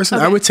cat person,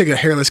 I Okay. would take a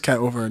hairless cat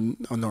over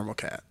a normal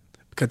cat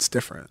because it's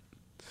different.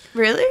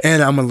 Really?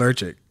 And I'm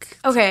allergic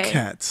Okay. to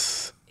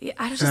cats. Yeah,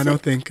 I just And I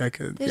don't think think I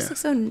could. they Yeah, just look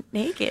so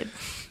naked.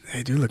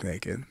 they do look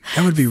naked.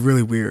 That would be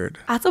really weird.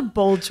 That's a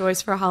bold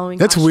choice for a Halloween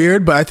That's costume.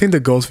 weird, but I think the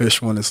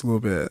goldfish one is a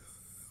little bit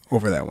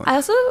over that one. I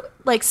also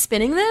like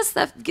spinning this.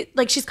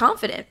 Like she's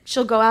confident.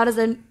 She'll go out as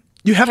a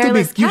You have to be.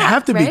 hairless You cat,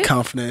 have to be right?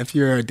 confident if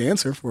you're a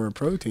dancer for a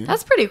pro team.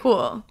 That's pretty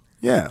cool.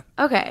 Yeah.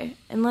 Okay,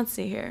 and let's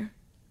see here.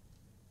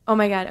 Oh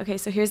my god. Okay,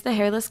 so here's the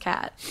hairless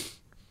cat.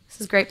 This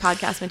is great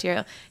podcast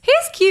material. He's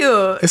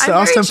cute. It's I'm the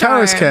very Austin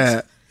Powers charmed.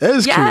 cat. That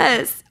is cute.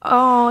 Yes.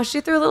 Oh, she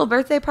threw a little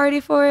birthday party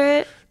for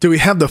it Do we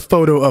have the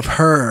photo of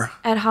her?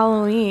 at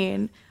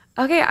Halloween.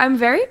 Okay, I'm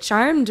very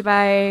charmed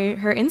by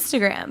her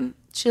Instagram.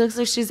 She looks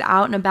like she's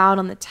out and about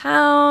on the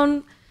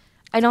town.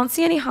 I don't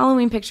see any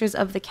Halloween pictures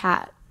of the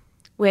cat,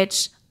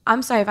 which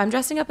I'm sorry, if I'm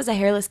dressing up as a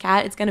hairless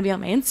cat, it's going to be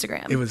on my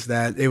Instagram. It was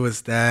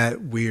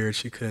that weird.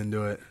 She couldn't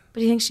do it. But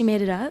do you think she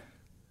made it up?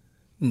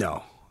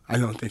 No, I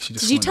don't think she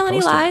just. Did you wanted to tell any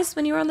post it. lies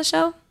when you were on the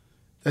show?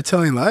 Did I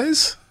telling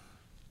lies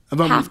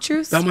about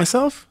Half-truths? about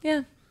myself?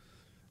 Yeah.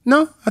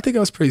 No, I think I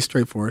was pretty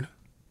straightforward.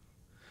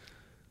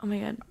 Oh my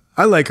god.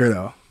 I like her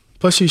though.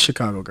 Plus, she's a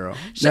Chicago girl.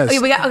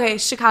 Okay,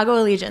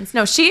 Chicago Allegiance.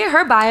 No,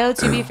 her bio,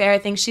 to be fair, I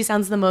think she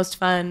sounds the most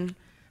fun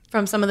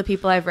from some of the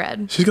people I've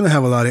read. She's gonna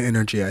have a lot of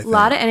energy. I A think.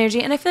 lot of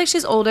energy, and I feel like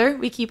she's older.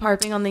 We keep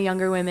harping on the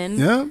younger women.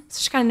 Yeah. So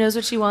she kind of knows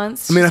what she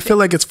wants. I mean, I feel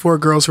like it's for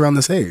girls around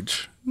this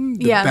age. The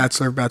Yeah.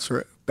 Bachelor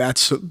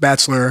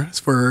is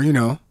for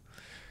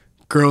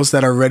girls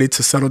that are ready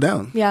to settle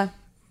down. Yeah.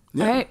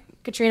 All right,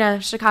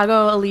 Katrina,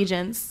 Chicago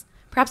Allegiance.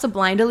 Perhaps a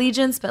blind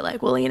allegiance, but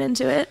like we'll lean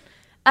into it.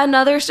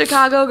 Another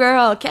Chicago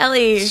girl,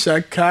 Kelly.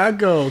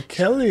 Chicago,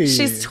 Kelly.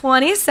 She's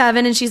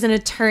 27 and she's an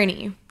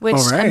attorney, which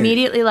All right.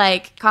 immediately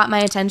like caught my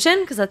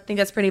attention because I think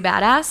that's pretty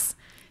badass.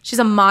 She's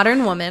a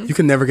modern woman. You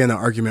can never get in an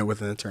argument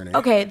with an attorney.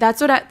 Okay,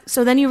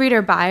 so then you read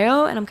her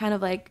bio and I'm kind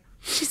of like,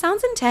 she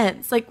sounds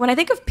intense. Like when I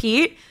think of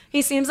Pete,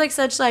 he seems like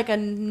such like a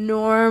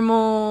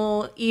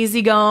normal,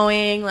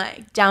 easygoing,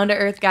 like down to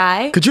earth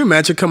guy. Could you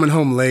imagine coming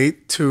home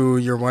late to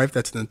your wife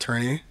that's an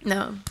attorney?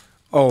 No.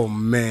 Oh,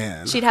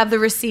 man. She'd have the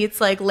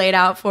receipts like laid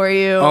out for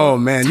you. Oh,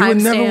 man. You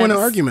would never win an timestamps.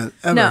 argument,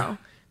 ever. No.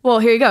 Well,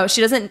 here you go.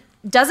 She doesn't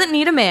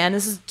need a man.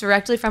 This is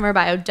directly from her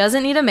bio.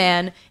 Doesn't need a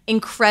man.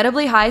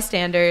 Incredibly high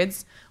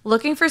standards.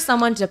 Looking for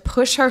someone to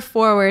push her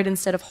forward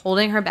instead of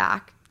holding her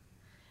back.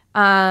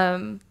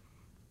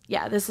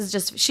 Yeah, this is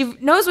just, she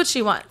knows what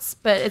she wants,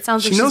 but it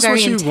sounds like she's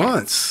very intense. She knows what she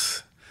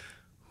wants.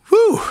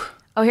 Whew.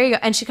 Oh, here you go.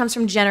 And she comes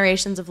from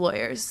generations of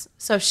lawyers.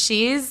 So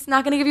she's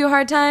not going to give you a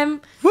hard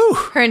time. Whew.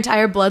 Her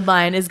entire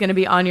bloodline is going to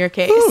be on your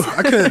case. Whew.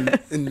 I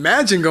couldn't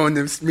imagine going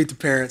to meet the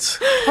parents.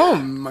 Oh,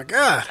 my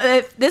God.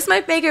 This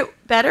might make it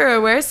better or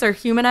worse or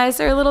humanize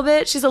her a little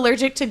bit. She's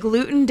allergic to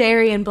gluten,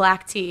 dairy, and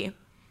black tea.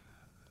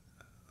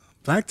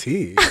 Black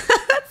tea?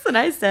 That's what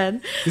I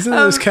said. Isn't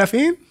this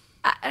caffeine?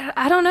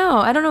 I don't know.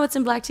 I don't know what's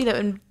in black tea that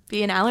would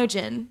be an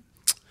allergen.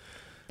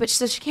 But she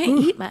says she can't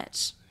eat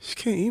much. She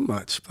can't eat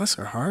much. Bless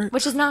her heart.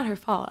 Which is not her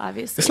fault,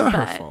 obviously. It's not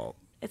her fault.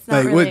 It's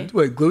not like, really.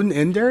 What, gluten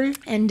and dairy?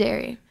 And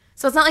dairy.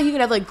 So it's not like you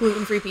could have like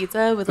gluten-free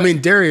pizza with like... I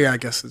mean, dairy, I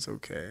guess is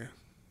okay.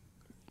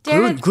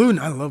 Dairy, gluten,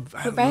 I love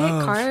carbs.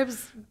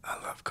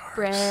 I love carbs.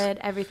 Bread,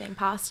 everything,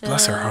 pasta.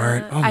 Bless her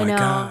heart. Oh my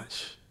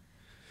gosh.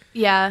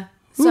 Yeah.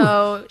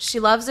 So she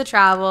loves to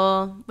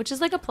travel, which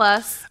is like a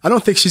plus. I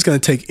don't think she's going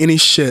to take any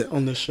shit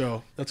on this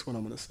show. That's what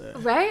I'm going to say.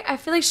 Right? I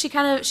feel like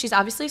she's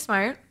obviously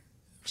smart.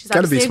 She's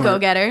Gotta obviously be smart. a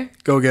go-getter.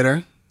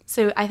 Go-getter.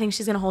 So I think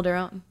she's going to hold her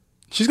own.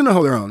 She's going to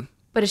hold her own.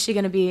 But is she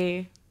going to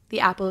be the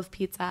apple of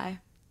Pete's eye?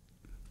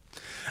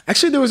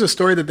 Actually, there was a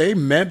story that they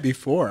met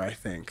before, I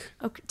think.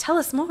 Okay, tell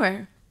us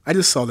more. I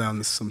just saw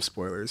down some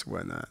spoilers and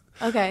whatnot.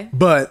 Okay.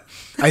 But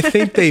I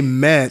think they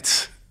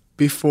met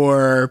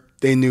before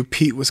they knew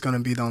Pete was going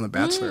to be on The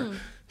Bachelor.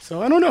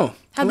 So I don't know.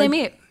 How'd they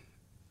meet?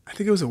 I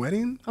think it was a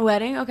wedding. A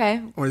wedding?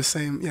 Okay. Or the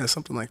same,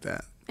 something like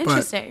that.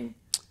 Interesting.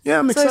 But, yeah,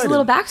 I'm So excited. there's a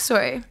little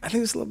backstory. I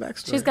think there's a little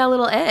backstory. She's got a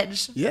little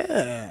edge.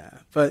 Yeah.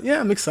 But yeah,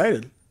 I'm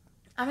excited.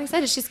 I'm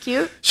excited. She's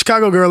cute.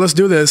 Chicago girl, let's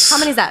do this. How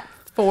many is that?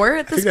 4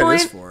 at this I think point?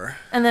 that is 4.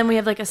 And then we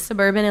have like a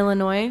suburban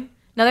Illinois.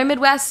 Another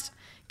Midwest.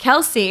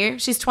 Kelsey.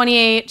 She's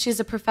 28. She's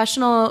a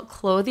professional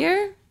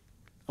clothier.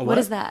 What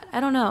is that?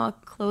 I don't know. A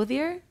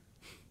clothier?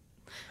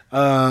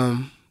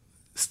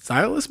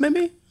 Stylist,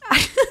 maybe?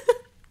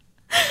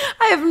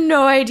 I have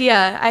no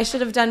idea. I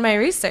should have done my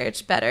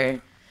research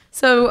better.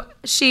 So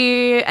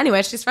she's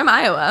from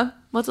Iowa.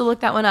 We'll have to look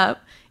that one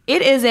up.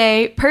 It is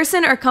a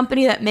person or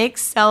company that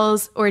makes,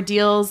 sells, or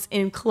deals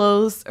in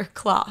clothes or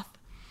cloth.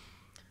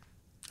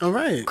 All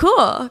right. Cool.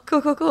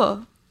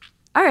 All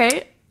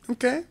right.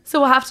 Okay.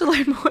 So we'll have to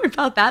learn more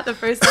about that the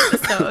first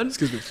episode.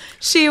 Excuse me.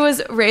 She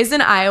was raised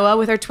in Iowa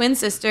with her twin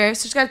sister.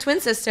 So she's got a twin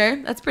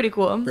sister. That's pretty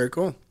cool. Very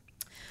cool.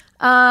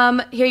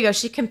 Here you go.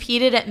 She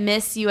competed at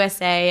Miss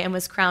USA and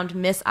was crowned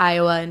Miss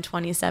Iowa in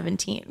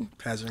 2017.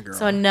 Pageant girl.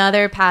 So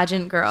another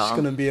pageant girl. She's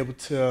going to be able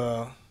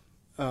to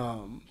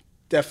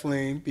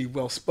definitely be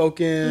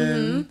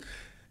well-spoken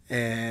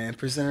and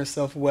present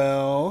herself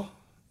well.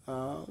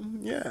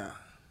 Yeah.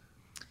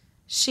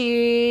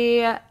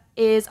 She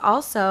is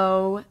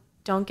also,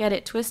 don't get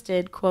it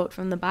twisted, quote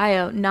from the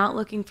bio, not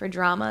looking for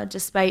drama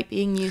despite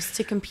being used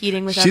to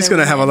competing with She's other going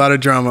to have a women. lot of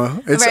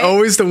drama. It's Right?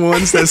 always the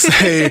ones that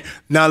say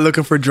not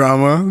looking for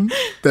drama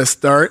that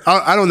start.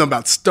 I don't know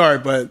about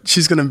start, but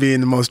she's going to be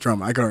in the most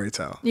drama. I can already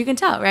tell. You can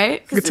tell,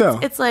 right? 'Cause You can tell.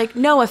 It's like,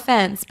 no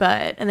offense,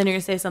 but, and then you're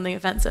going to say something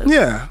offensive.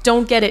 Yeah.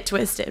 Don't get it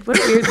twisted. What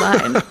a weird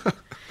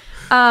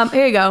line.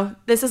 Here you go.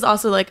 This is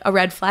also like a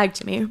red flag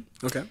to me.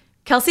 Okay.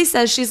 Kelsey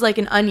says she's like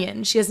an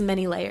onion. She has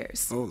many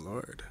layers. Oh,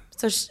 Lord.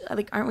 So,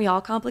 aren't we all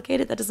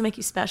complicated? That doesn't make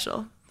you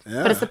special.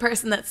 Yeah. But it's the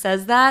person that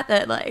says that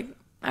like,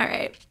 all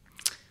right.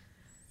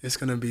 It's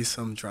going to be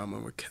some drama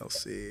with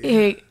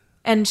Kelsey.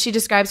 And she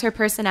describes her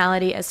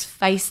personality as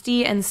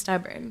feisty and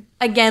stubborn.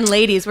 Again,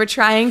 ladies, we're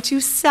trying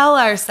to sell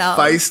ourselves.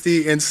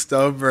 Feisty and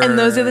stubborn. And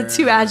those are the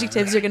 2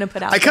 adjectives you're going to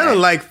put out I kind of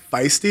there. like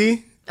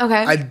feisty. Okay.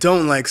 I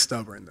don't like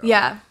stubborn, though.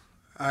 Yeah.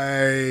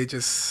 I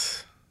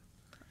just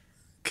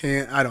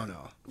can't. I don't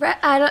know.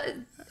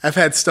 I've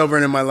had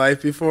stubborn in my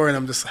life before, and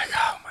I'm just like,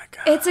 oh, my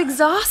God. It's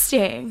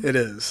exhausting. It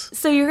is.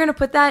 So you're going to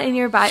put that in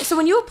your bio. So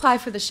when you apply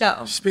for the show,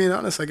 Just being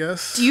honest, I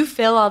guess. do you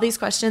fill all these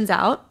questions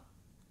out?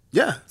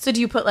 Yeah. So do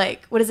you put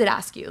like, what does it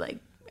ask you? Like,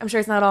 I'm sure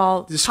it's not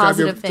all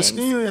positive things.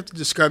 You have to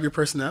describe your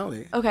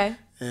personality. Okay.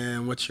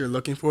 And what you're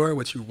looking for,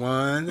 what you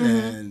want,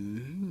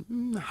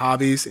 and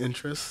hobbies,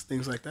 interests,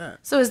 things like that.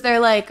 So is there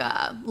like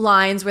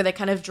lines where they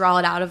kind of draw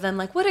it out of them?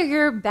 Like, what are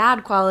your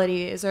bad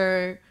qualities?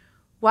 Or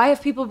why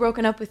have people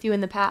broken up with you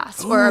in the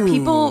past? Or are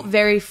people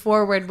very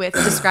forward with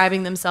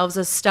describing themselves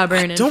as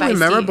stubborn and feisty? I don't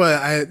remember,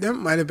 but there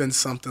might have been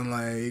something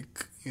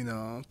like,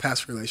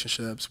 past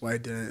relationships, why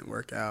it didn't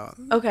work out.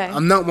 Okay.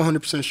 I'm not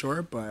 100%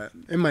 sure, but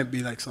it might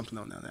be like something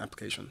on that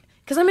application.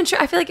 Because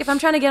I feel like if I'm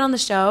trying to get on the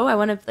show, I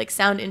want to like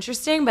sound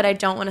interesting, but I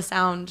don't want to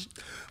sound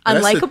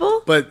That's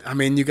unlikable. But I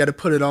mean, you got to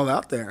put it all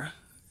out there.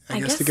 I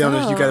guess to get on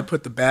this, you got to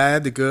put the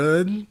bad, the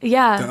good,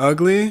 Yeah. the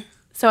ugly.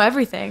 So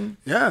everything.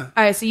 Yeah.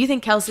 All right. So you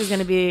think Kelsey's going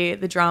to be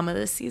the drama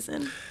this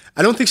season?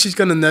 I don't think she's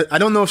gonna. I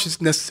don't know if she's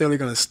necessarily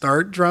gonna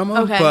start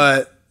drama, Okay.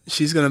 but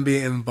she's gonna be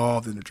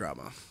involved in the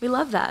drama. We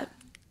love that.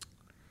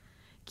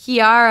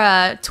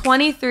 Kiara,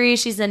 23.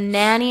 She's a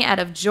nanny out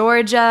of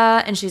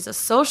Georgia, and she's a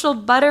social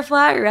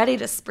butterfly ready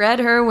to spread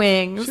her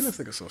wings. She looks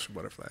like a social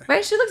butterfly.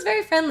 Right? She looks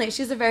very friendly.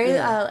 She's a very,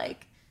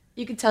 like,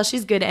 you can tell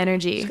she's good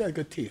energy. She's got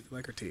good teeth. I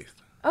like her teeth.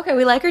 Okay,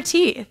 we like her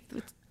teeth.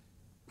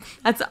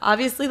 That's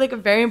obviously, like, a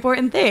very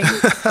important thing.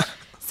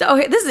 So,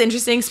 okay, this is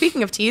interesting.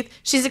 Speaking of teeth,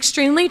 she's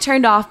extremely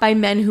turned off by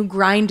men who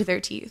grind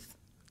their teeth,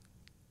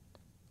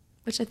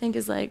 which I think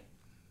is, like,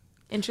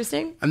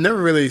 interesting. I've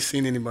never really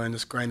seen anybody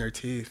just grind their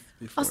teeth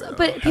before. Also,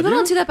 but people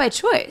don't do that by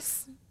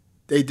choice.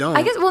 They don't.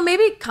 I guess, well,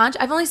 maybe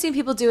I've only seen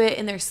people do it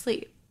in their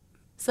sleep.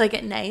 So, like,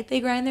 at night, they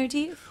grind their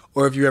teeth.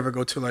 Or if you ever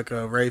go to, like,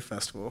 a rave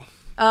festival.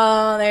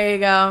 Oh, there you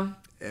go.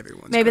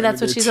 Everyone's Maybe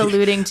that's what she's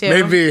alluding to.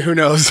 Maybe, who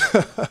knows?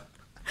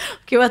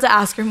 Okay, we'll have to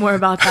ask her more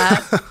about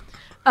that.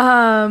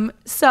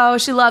 So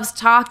she loves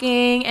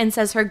talking and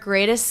says her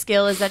greatest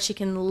skill is that she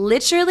can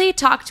literally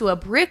talk to a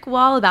brick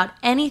wall about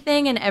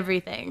anything and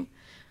everything.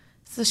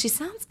 So she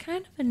sounds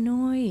kind of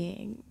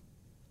annoying,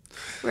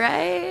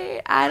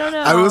 right? I don't know.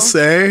 I will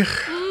say,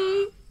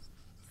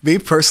 me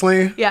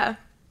personally, yeah,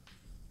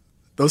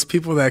 those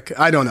people that,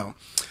 I don't know.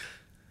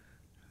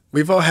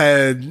 We've all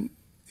had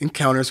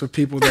encounters with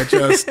people that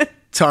just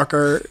talk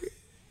our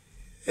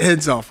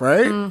heads off,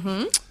 right?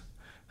 Mm-hmm.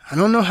 I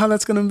don't know how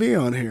that's going to be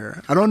on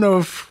here. I don't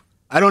know.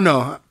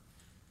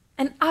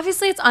 And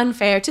obviously it's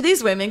unfair to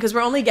these women because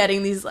we're only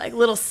getting these like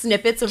little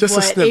snippets of Just a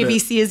what snippet.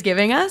 ABC is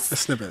giving us. A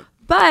snippet.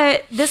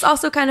 But this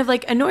also kind of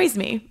like annoys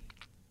me.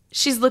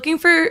 She's looking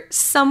for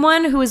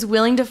someone who is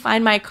willing to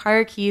find my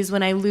car keys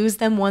when I lose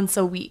them once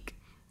a week.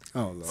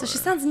 Oh, Lord. So she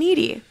sounds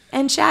needy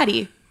and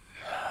chatty.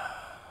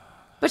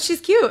 But she's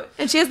cute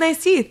and she has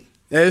nice teeth.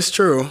 Yeah, it's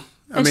true.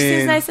 And she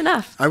seems nice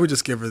enough. I would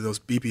just give her those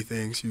beepy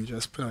things you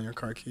just put on your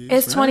car keys.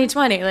 It's right?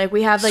 2020. Like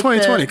we have like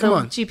 2020, the come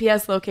on.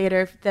 GPS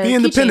locator. The Be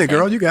independent, keychain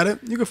girl. thing. You got it.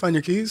 You can find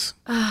your keys.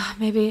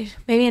 Maybe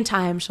in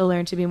time she'll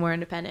learn to be more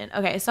independent.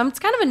 Okay, so it's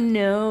kind of a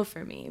no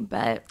for me,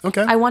 but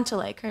Okay. I want to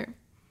like her.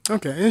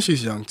 Okay, and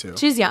she's young too.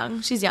 She's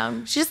young. She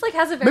just like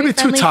has a very Maybe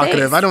too friendly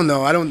talkative. face. I don't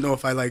know. I don't know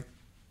if I like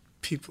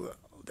people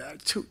that are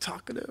too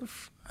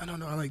talkative. I don't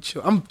know. I like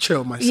chill. I'm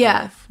chill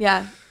myself.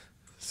 Yeah.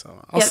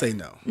 So I'll say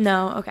no.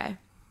 No, okay.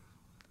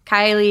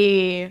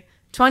 Kylie,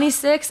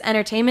 26,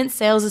 entertainment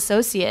sales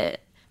associate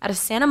out of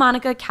Santa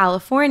Monica,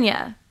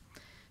 California.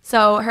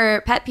 So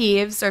her pet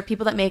peeves or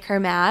people that make her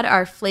mad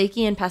are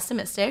flaky and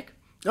pessimistic,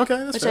 Okay,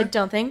 that's which fair. I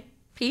don't think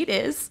Pete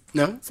is.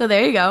 No. So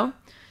there you go.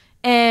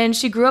 And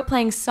she grew up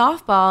playing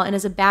softball and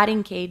is a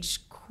batting cage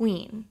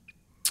queen,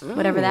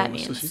 whatever that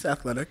means. So she's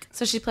athletic.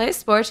 So she plays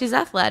sports. She's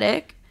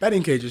athletic.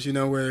 Batting cages, you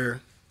know, where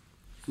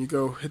you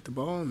go hit the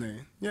ball and they,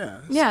 Yeah,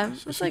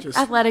 so it's she like just-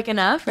 athletic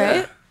enough,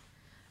 right?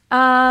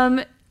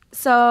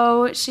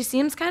 So she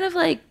seems kind of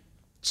like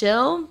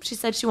chill. She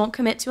said she won't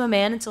commit to a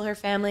man until her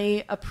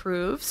family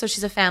approves. So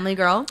she's a family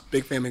girl.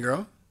 Big family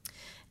girl.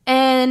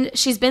 And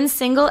she's been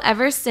single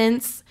ever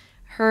since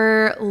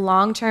her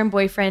long-term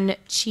boyfriend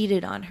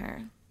cheated on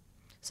her.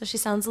 So she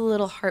sounds a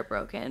little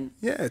heartbroken.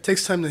 Yeah, it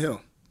takes time to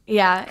heal.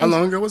 Yeah. How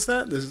long ago was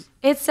that?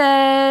 It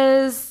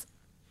says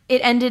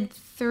it ended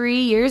 3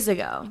 years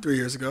ago, 3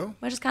 years ago.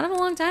 which is kind of a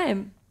long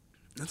time.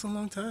 That's a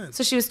long time.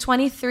 So she was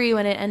 23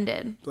 when it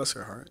ended. Bless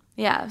her heart.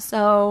 Yeah,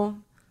 so,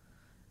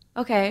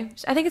 okay.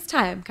 I think it's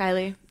time,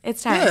 Kylie.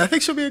 It's time. Yeah, I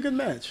think she'll be a good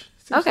match.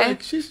 Seems Okay.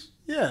 like she's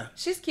cute.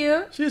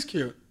 she is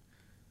cute.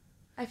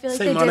 I feel like Saint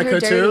they did her Monica,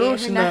 dirty. too? Her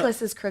She's not-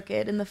 necklace is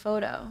crooked in the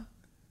photo.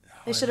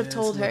 They should have it is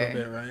told a her. little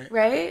bit, right?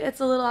 Right? It's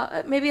a little,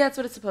 maybe that's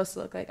what it's supposed to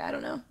look like. I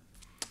don't know.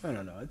 I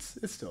don't know. It's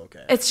still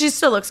okay. She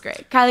still looks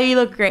great. Kylie, you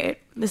look great.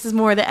 This is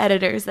more the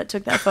editors that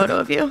took that photo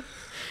of you.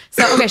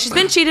 So, okay, she's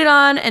been cheated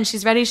on and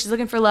she's ready. She's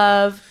looking for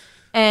love.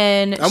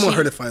 And I want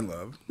her to find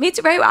love. Me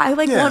too, right? I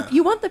Yeah.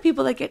 you want the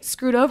people that get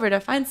screwed over to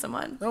find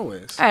someone.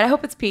 Always. All right, I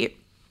hope it's Pete.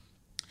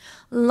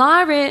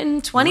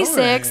 Lauren,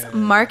 26,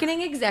 Lauren.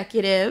 marketing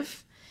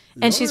executive,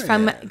 and she's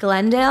from Lauren.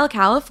 Glendale,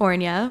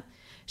 California.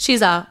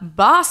 She's a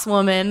boss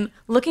woman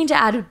looking to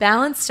add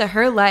balance to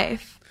her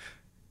life.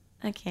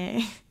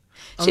 Okay.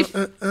 She,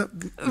 No,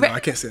 I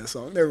can't sing that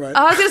song. Never mind.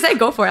 I was gonna say,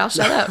 go for it. I'll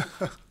shut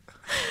up.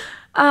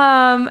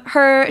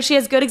 She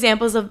has good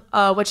examples of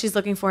what she's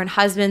looking for in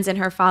husbands and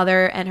her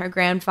father and her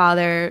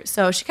grandfather.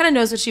 So she kind of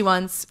knows what she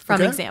wants from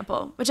Okay.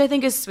 example, which I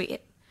think is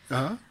sweet.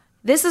 Uh-huh.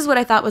 This is what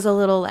I thought was a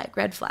little like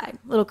red flag,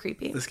 a little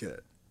creepy. Let's get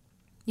it.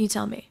 You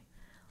tell me.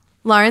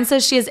 Lauren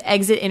says she has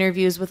exit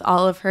interviews with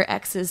all of her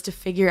exes to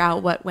figure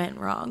out what went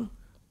wrong.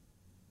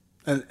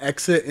 An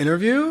exit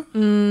interview?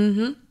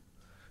 Mm-hmm.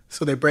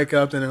 So they break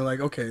up and they're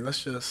like, okay,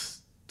 let's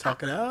just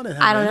talk it out. And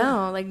have I don't it.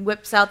 know, like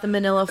whips out the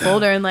manila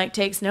folder and like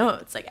takes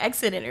notes, like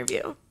exit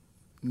interview.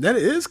 That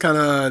is kind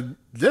of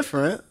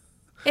different.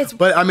 It's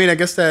But I mean, I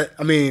guess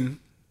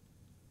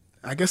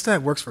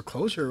that works for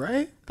closure,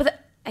 right?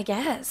 I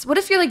guess. What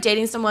if you're like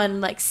dating someone,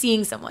 like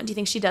seeing someone? Do you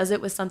think she does it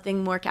with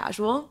something more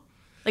casual?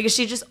 Like, is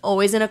she just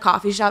always in a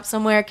coffee shop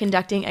somewhere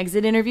conducting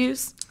exit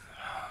interviews?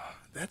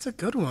 That's a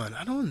good one.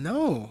 I don't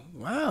know.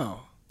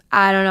 Wow.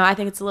 I don't know. I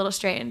think it's a little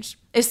strange.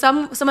 If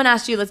someone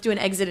asked you, let's do an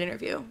exit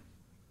interview,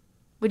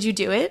 would you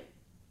do it?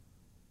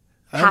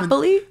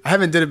 Happily? I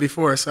haven't did it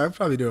before, so I'd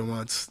probably do it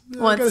once.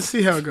 I gotta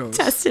see how it goes.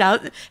 Test it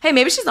out. Hey,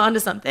 maybe she's onto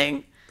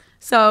something.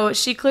 So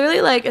she clearly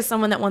like is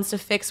someone that wants to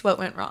fix what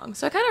went wrong.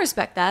 So I kind of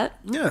respect that.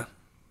 Yeah.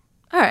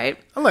 All right.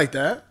 I like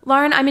that.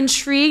 Lauren, I'm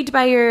intrigued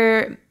by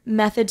your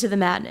method to the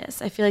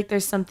madness. I feel like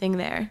there's something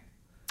there.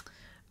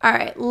 All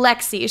right.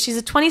 Lexi. She's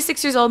a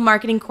 26 years old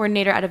marketing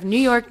coordinator out of New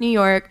York, New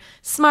York.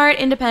 Smart,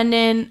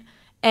 independent.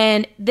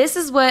 And this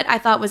is what I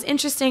thought was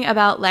interesting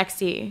about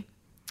Lexi.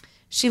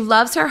 She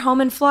loves her home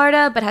in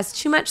Florida, but has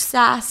too much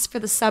sass for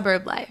the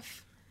suburb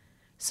life.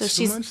 So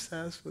Too much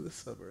sass for the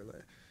suburb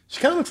life. She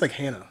kind of looks like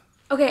Hannah.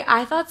 Okay,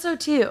 I thought so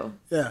too.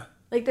 Yeah.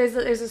 Like there's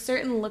a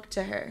certain look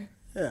to her.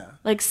 Yeah.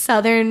 Like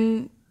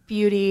Southern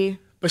beauty.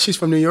 But she's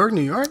from New York,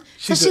 New York?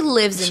 She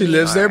lives in She New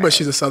lives there, York. but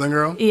she's a Southern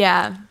girl?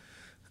 Yeah.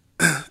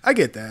 I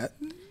get that.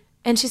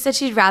 And she said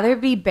she'd rather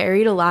be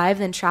buried alive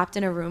than trapped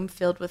in a room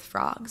filled with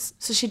frogs.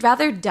 So she'd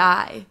rather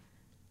die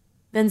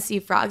than see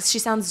frogs. She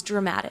sounds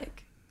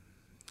dramatic.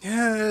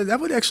 Yeah, that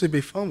would actually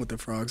be fun with the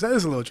frogs. That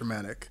is a little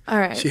dramatic. All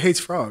right. She hates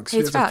frogs. She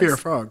Hates has a fear of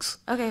frogs.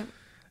 frogs. Okay.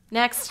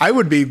 Next. I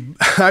would be,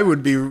 if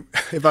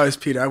I was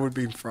Peter, I would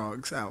be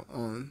frogs out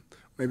on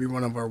maybe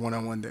one of our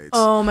one-on-one dates.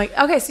 Oh my.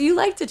 Okay, so you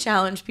like to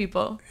challenge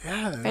people.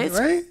 Yeah, Right?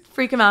 right?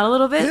 Freak them out a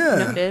little bit. Yeah.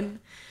 Noted.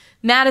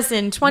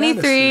 Madison,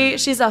 23. Madison.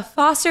 She's a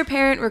foster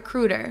parent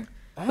recruiter,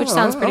 which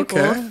sounds pretty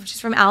okay. cool. She's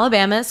from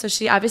Alabama, so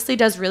she obviously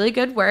does really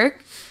good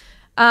work.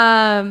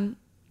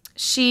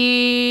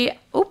 She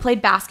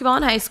played basketball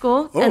in high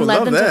school and led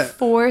love them to that.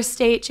 4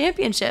 state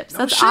championships.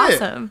 That's shit.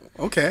 awesome.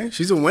 Okay,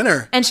 she's a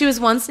winner. And she was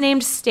once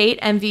named state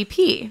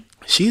MVP.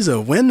 She's a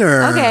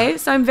winner. Okay,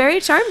 so I'm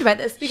very charmed by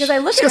this because I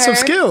look She at got her.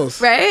 some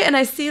skills. Right? And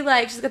I see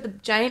like she's got the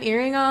giant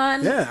earring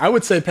on. Yeah, I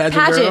would say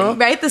pageant girl.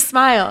 Right? The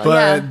smile.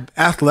 But yeah.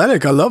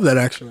 athletic, I love that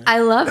actually. I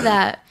love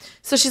that.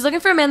 So she's looking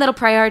for a man that'll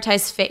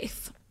prioritize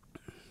faith.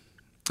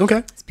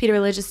 Okay, Is Pete a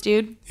religious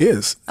dude? he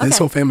is. His Okay.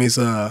 whole family's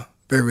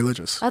very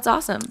religious. That's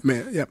awesome.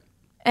 Man, yep.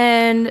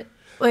 And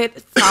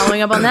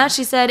following up on that,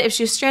 she said if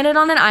she was stranded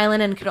on an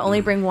island and could only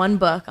bring one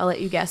book, I'll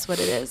let you guess what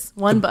it is.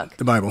 One book.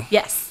 The Bible.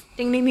 Yes.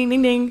 Ding, ding, ding,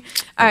 ding, ding.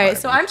 All right,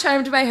 so I'm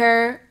charmed by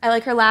her. I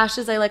like her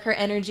lashes. I like her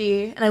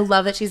energy. And I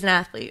love that she's an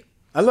athlete.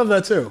 I love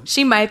that too.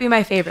 She might be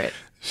my favorite.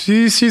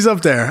 She's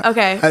up there.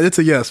 Okay. It's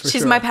a yes for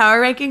She's sure. my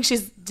power ranking.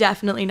 She's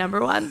definitely number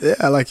 1. Yeah,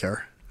 I like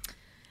her.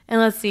 And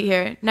let's see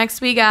here.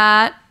 Next we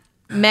got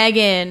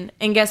Megan.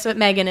 And guess what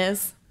Megan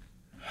is?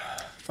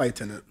 Flight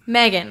attendant.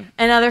 Megan,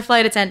 another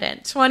flight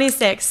attendant,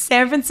 26,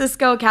 San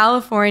Francisco,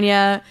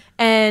 California.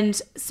 And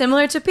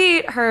similar to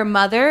Pete, her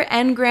mother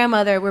and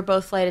grandmother were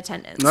both flight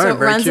attendants. All right, so it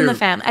very runs in the cute.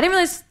 family. I didn't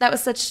realize that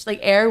was such, like,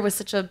 air was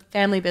such a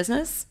family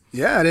business.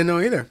 Yeah, I didn't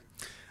know either.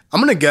 I'm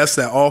gonna guess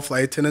that all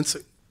flight attendants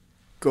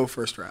go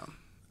first round.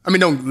 I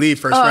mean, don't leave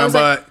first I round, was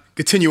like, but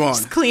continue on.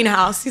 Clean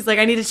house. He's like,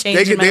 I need to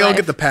change in my They all life.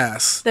 get the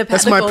pass. The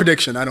my gold-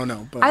 prediction. I don't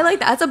know, but I like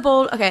that. That's a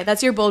bold, okay,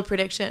 that's your bold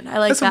prediction. I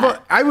like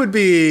that. I would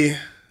be,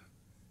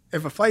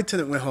 if a flight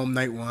attendant went home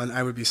night 1,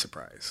 I would be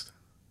surprised.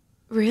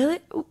 Really?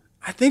 Ooh,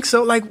 I think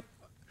so. Like,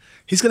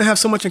 he's gonna have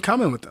so much in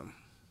common with them.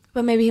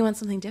 but maybe he wants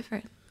something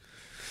different.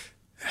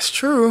 That's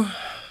true.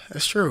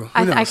 That's true. Who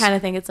I knows? kind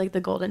of think it's like the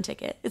golden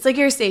ticket. It's like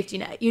your safety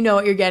net. You know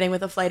what you're getting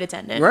with a flight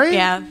attendant. Right?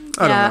 Yeah. I don't know.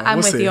 I'm We'll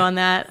with see. you on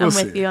that. We'll I'm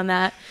with see. you on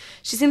that.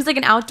 She seems like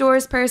an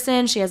outdoors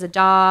person. She has a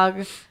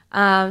dog.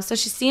 So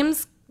she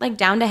seems like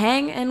down to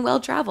hang and well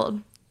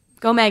traveled.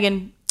 Go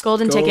Megan.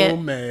 Golden Go ticket.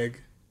 Meg.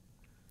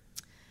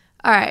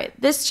 All right.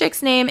 This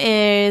chick's name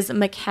is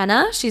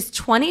McKenna. She's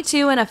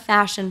 22 and a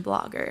fashion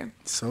blogger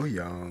So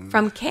young.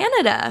 from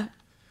Canada.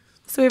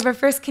 So we have our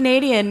first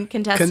Canadian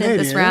contestant this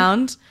Canadian.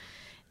 round.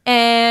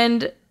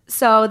 And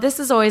so this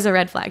is always a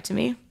red flag to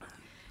me.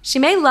 She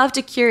may love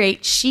to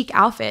curate chic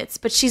outfits,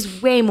 but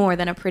she's way more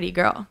than a pretty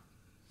girl.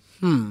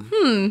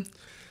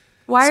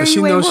 Why are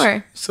you way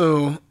more?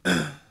 So,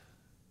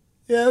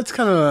 yeah, it's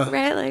kind of.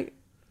 Right? Like,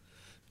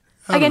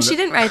 I don't again, know. she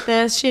didn't write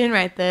this. She didn't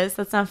write this.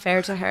 That's not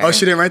fair to her. Oh,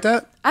 she didn't write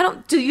that?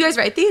 Do you guys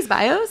write these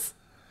bios?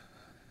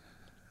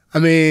 I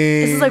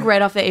mean. This is like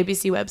right off the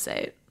ABC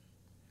website.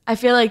 I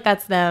feel like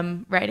that's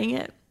them writing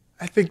it.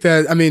 I think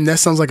that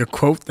sounds like a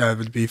quote that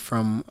would be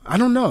from, I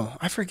don't know.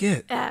 I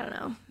forget. I don't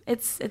know.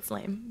 It's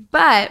lame.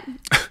 But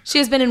she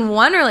has been in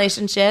one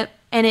relationship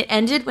and it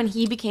ended when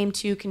he became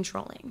too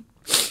controlling.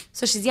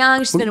 So she's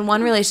young. She's been in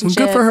one relationship.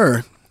 Good for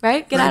her.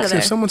 Right? Get out of there.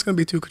 If someone's going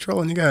to be too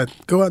controlling, you got to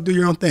go out and do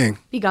your own thing.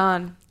 Be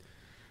gone.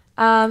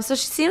 So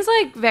she seems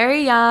like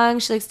very young.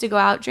 She likes to go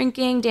out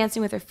drinking,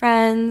 dancing with her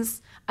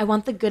friends. I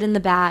want the good and the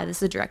bad. This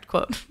is a direct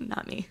quote,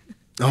 not me.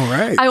 All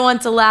right. I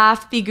want to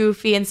laugh, be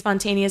goofy, and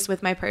spontaneous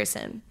with my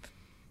person.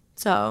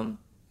 So,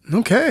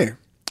 Okay.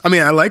 I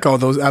mean, I like all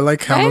those. I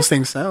like how Right? those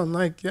things sound.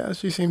 Like, yeah,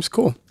 she seems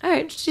cool. all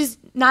right. She's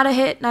not a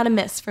hit, not a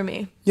miss for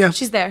me. Yeah.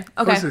 She's there.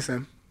 Of Okay. course the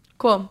same.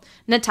 Cool.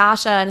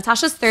 Natasha.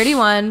 Natasha's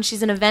 31.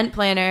 She's an event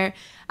planner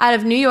out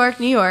of New York,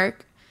 New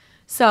York.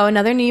 So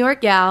another New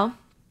York gal.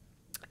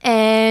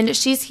 And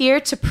she's here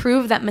to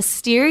prove that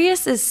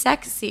mysterious is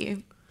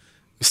sexy.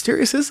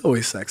 Mysterious is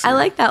always sexy. I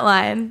like that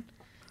line.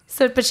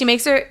 So, but she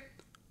makes her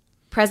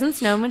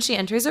presence known when she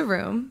enters a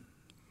room.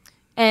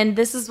 And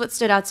this is what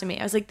stood out to me.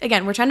 I was like,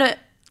 again, we're trying to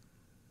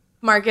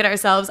market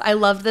ourselves. I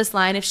love this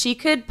line. If she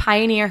could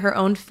pioneer her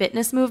own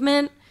fitness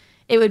movement,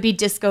 it would be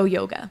disco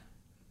yoga.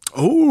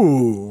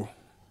 Ooh,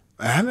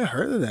 I haven't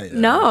heard of that yet.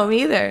 No,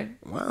 me either.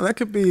 Wow, that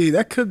could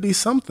be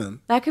something.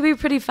 That could be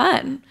pretty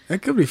fun.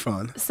 That could be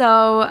fun.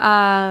 So,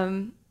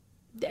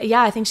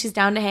 yeah, I think she's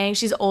down to hang.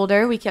 She's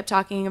older. We kept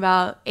talking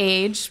about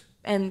age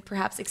and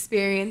perhaps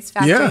experience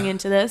factoring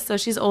into this. So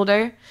she's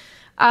older.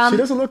 She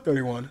doesn't look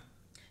 31.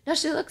 No,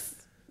 she looks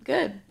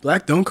good.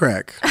 Black don't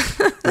crack.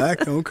 Black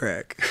don't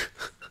crack.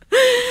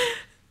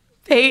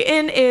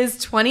 Peyton is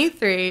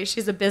 23.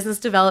 She's a business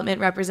development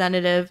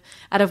representative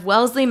out of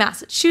Wellesley,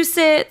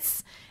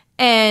 Massachusetts.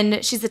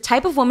 And she's the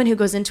type of woman who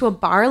goes into a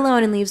bar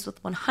alone and leaves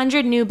with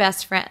 100 new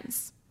best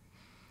friends.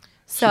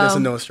 So, She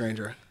doesn't know a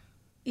stranger.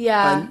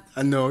 Yeah.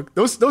 I know.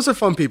 Those are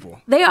fun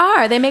people. They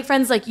are. They make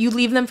friends, like, you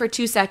leave them for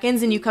 2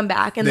 seconds and you come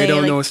back and They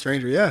don't like, know a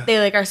stranger, yeah. They,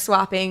 like, are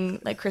swapping,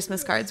 like,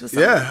 Christmas cards with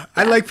someone. Yeah,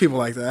 I like people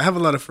like that. I have a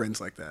lot of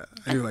friends like that.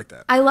 I do like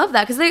that. I love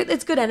that because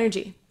it's good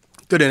energy.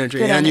 Good energy.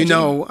 Good And energy. you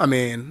know, I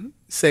mean,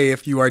 say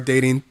if you are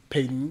dating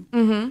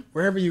Peyton,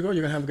 wherever you go,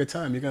 you're going to have a good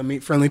time. You're going to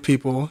meet friendly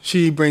people.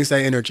 She brings that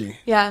energy.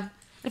 Yeah.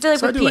 I feel like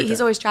So I with do Pete, like he's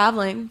that. always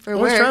traveling for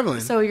Always work. traveling.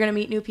 So you're going to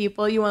meet new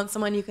people. You want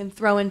someone you can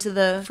throw into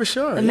the, For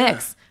sure, the yeah.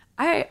 mix.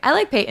 I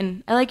like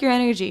Peyton. I like your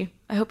energy.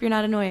 I hope you're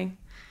not annoying.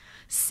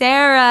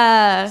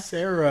 Sarah.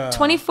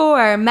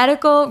 24,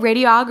 medical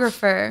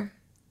radiographer,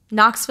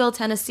 Knoxville,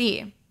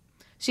 Tennessee.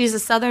 She's a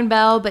Southern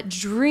belle, but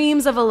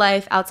dreams of a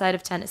life outside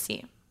of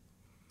Tennessee.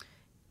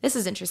 This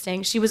is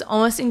interesting. She was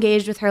almost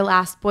engaged with her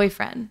last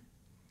boyfriend,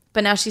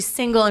 but now she's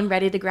single and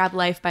ready to grab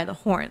life by the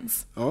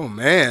horns. Oh,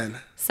 man.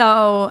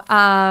 So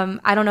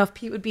I don't know if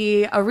Pete would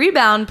be a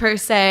rebound per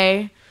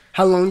se.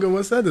 How long ago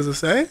was that? Does it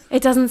say?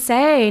 It doesn't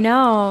say,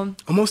 no.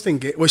 Almost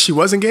engaged. Well, she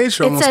was engaged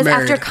or It almost says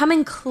married? after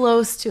coming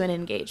close to an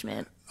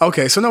engagement,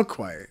 Okay, so not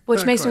quite.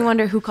 which Not makes me quite.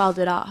 wonder who called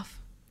it off.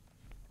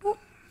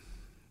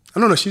 I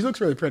don't know. She looks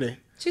really pretty.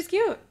 She's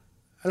cute.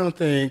 I don't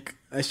think,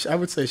 I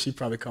would say she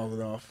probably called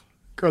it off.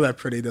 Girl that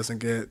pretty doesn't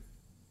get,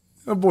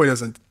 a boy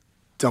doesn't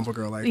dump a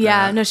girl like that.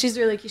 Yeah, no, she's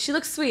really cute. She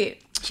looks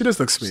sweet. She does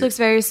look sweet. She looks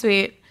very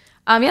sweet.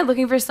 Yeah,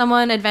 looking for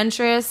someone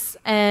adventurous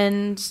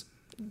and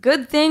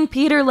good thing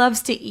Peter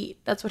loves to eat.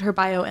 That's what her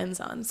bio ends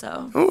on.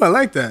 So Oh, I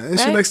like that. And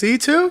she Right? likes to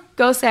eat too?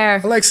 go,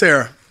 Sarah. I like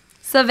Sarah.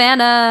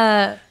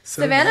 Savannah.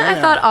 Savannah, I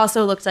Savannah. thought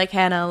also looked like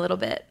Hannah a little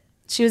bit.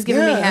 She was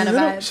giving me Hannah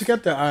vibes. She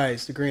got the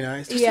eyes, the green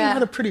eyes. There's Yeah. a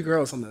lot of pretty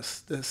girls on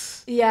this.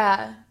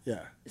 Yeah.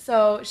 Yeah.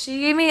 So she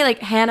gave me like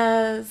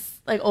Hannah's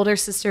like older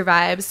sister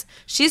vibes.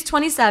 She's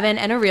 27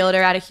 and a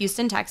realtor out of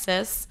Houston,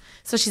 Texas.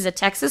 So she's a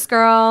Texas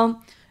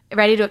girl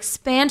ready to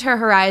expand her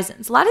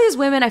horizons. A lot of these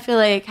women I feel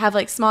like have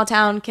like small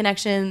town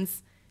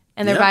connections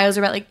and their Yeah. bios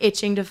are about like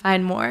itching to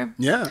find more.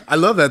 Yeah. I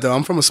love that though.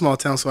 I'm from a small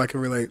town, so I can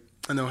relate.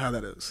 I know how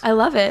that is. I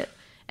love it.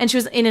 And she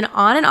was in an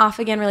on and off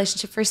again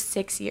relationship for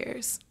 6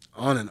 years.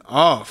 On and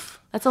off.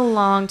 That's a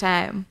long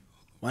time.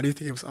 Why do you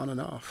think it was on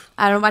and off?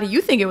 I don't know. Why do you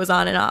think it was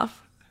on and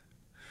off?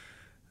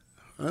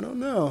 I don't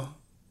know.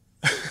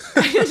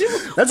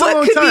 What That's a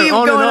long could time. be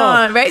On going and off.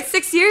 on, right?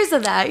 6 years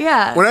of that,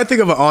 yeah. When I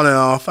think of an on and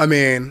off, I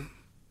mean,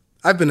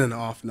 I've been in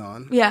off and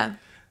on. Yeah.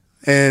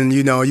 And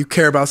you know, you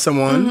care about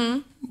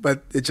someone,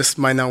 but it just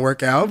might not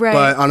work out. Right.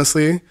 But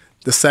honestly,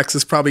 the sex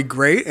is probably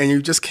great and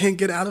you just can't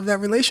get out of that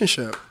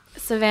relationship.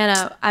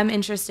 Savannah, I'm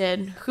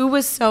interested. Who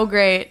was so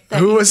great? That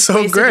Who you was so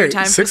wasted your great?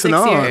 time for 6 and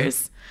 6 on.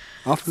 years.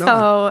 Off and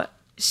on. So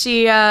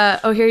she,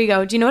 here you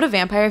go. Do you know what a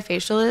vampire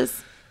facial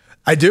is?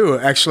 I do,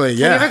 actually,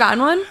 yeah. Have you ever gotten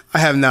one? I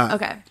have not.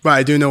 Okay. But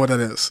I do know what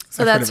that is.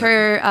 So I've heard that's of it.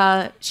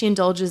 her, she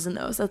indulges in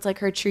those. That's like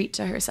her treat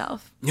to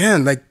herself. Yeah,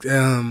 and like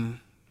when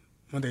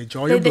they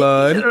draw your They-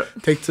 blood,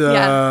 take the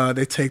Yeah.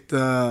 they take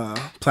the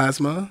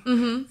plasma,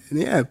 and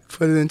yeah,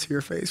 put it into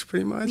your face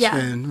pretty much. Yeah.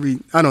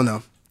 And I don't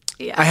know.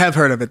 Yeah. I have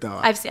heard of it though.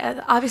 I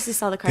obviously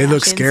saw the Kardashians They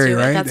look scary, do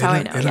it. right? That's They how I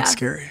look- know. They Yeah. look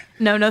scary.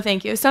 No,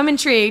 thank you. So I'm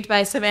intrigued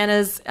by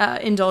Savannah's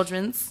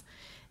indulgence.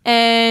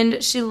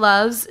 And she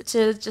loves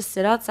to just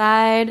sit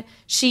outside.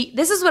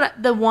 This is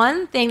the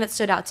one thing that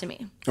stood out to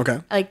me. Okay.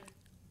 Like,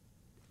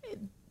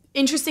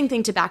 interesting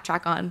thing to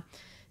backtrack on.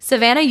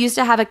 Savannah used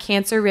to have a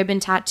cancer ribbon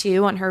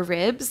tattoo on her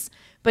ribs,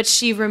 but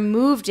she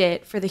removed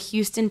it for the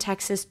Houston,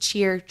 Texas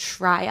cheer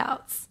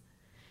tryouts.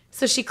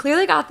 So she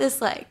clearly got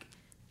this like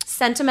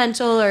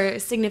sentimental or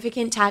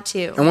significant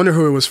tattoo, I wonder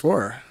who it was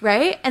for.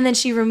 right? And then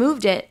she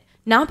removed it,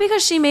 not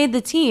because she made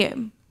the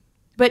team,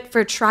 but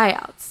for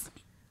tryouts.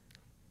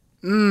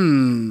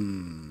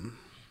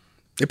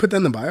 They put that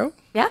in the bio?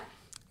 Yeah.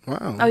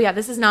 Wow. Oh yeah,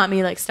 this is not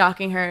me like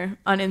stalking her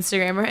on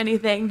Instagram or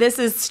anything. This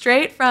is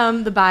straight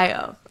from the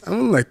bio. I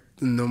would like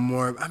to know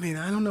more. I mean,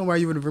 I don't know why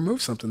you would have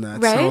removed something that's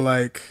Right? so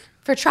like,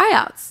 For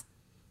tryouts.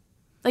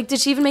 Like, did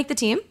she even make the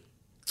team?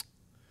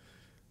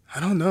 I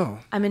don't know.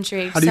 I'm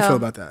intrigued. How do you So, feel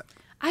about that?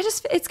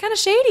 it's kind of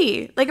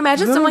shady. Like,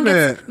 imagine A little someone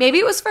gets, bit. maybe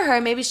it was for her,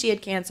 maybe she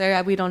had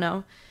cancer, we don't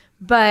know.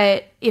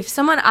 But if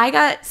someone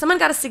got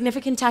a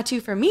significant tattoo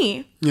for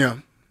me Yeah.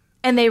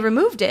 and they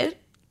removed it,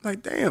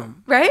 Like,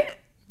 damn. right?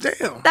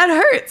 Damn. That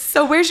hurts.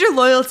 So where's your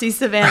loyalty,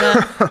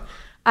 Savannah?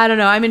 I don't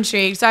know. I'm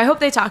intrigued. So I hope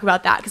they talk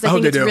about that because I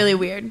think it's really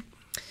weird.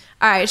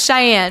 All right,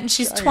 Cheyenne.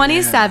 She's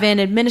 27,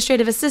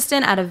 administrative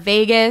assistant out of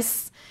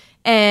Vegas.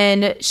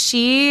 And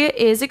she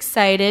is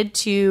excited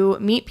to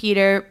meet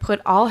Peter,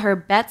 put all her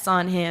bets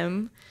on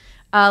him.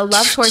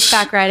 Loves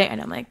horseback riding.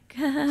 And I'm like,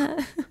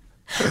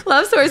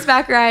 loves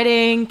horseback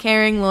riding,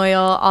 caring,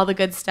 loyal, all the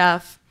good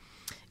stuff.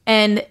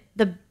 And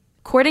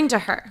according to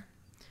her,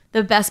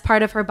 the best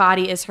part of her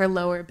body is her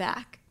lower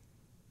back.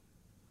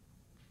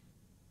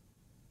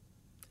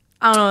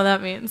 I don't know what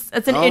that means.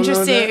 That's an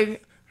interesting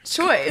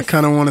choice. I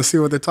kind of want to see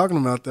what they're talking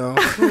about, though.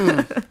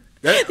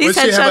 These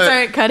headshots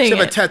aren't cutting it. She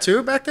have a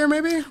tattoo back there,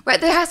 maybe? Right,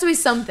 there has to be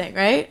something,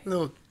 right? A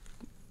little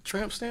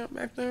tramp stamp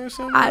back there or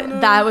something?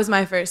 That was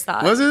my first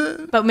thought. Was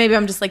it? But maybe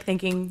I'm just like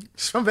thinking.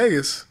 She's from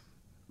Vegas.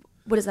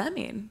 What does that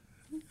mean?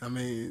 I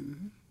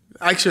mean,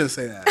 I shouldn't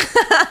say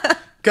that.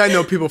 I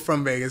know people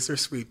from Vegas. They're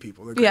sweet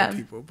people. They're great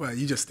people. But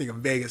you just think of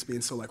Vegas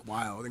being so like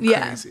wild and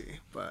crazy.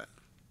 But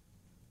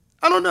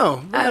I don't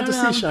know. We'll have to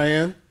see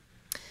Cheyenne.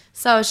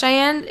 So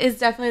Cheyenne is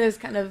definitely this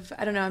kind of,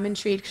 I don't know, I'm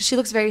intrigued because she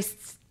looks very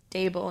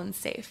stable and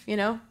safe, you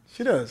know?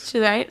 She does.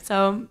 She's right.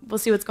 So we'll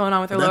see what's going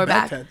on with her lower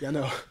back. I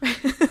know.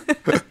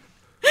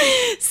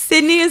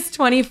 Sydney is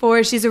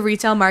 24. She's a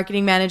retail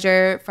marketing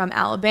manager from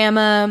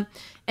Alabama.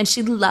 And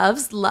she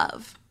loves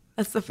love.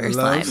 That's the first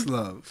line. Loves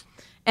love.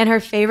 And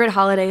her favorite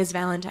holiday is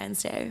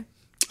Valentine's Day.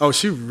 Oh,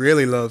 she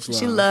really loves love.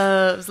 She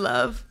loves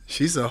love.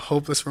 She's a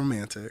hopeless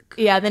romantic.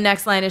 Yeah, the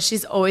next line is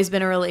she's always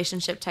been a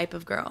relationship type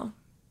of girl.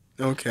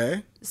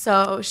 Okay.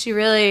 So she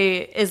really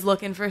is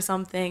looking for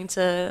something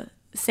to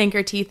sink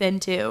her teeth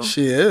into.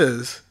 She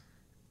is.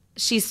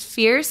 She's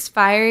fierce,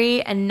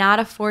 fiery, and not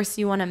a force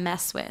you want to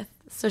mess with.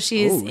 So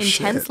she's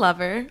intense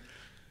lover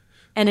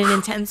and an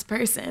intense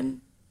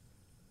person.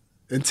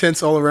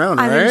 Intense all around,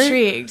 right? I'm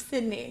intrigued.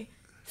 Sydney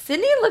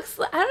looks,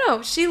 I don't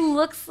know, she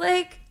looks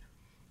like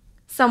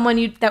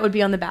someone that would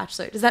be on The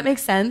Bachelor. Does that make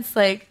sense?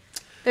 Like,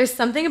 there's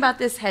something about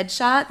this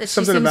headshot that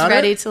she seems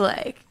ready to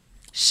like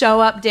show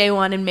up day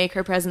one and make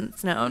her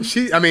presence known.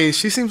 She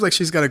seems like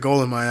she's got a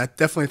goal in mind. I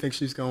definitely think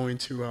she's going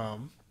to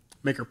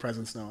make her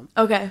presence known.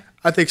 Okay.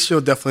 I think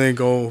she'll definitely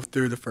go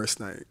through the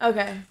first night.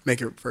 Okay. Make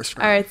her first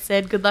round. All right,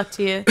 Sid. Good luck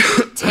to you.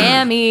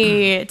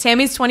 Tammy.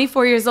 Tammy's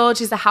 24 years old.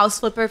 She's a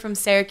house flipper from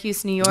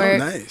Syracuse, New York. Oh,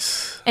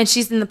 nice. And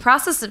she's in the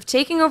process of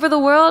taking over the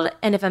world.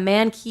 And if a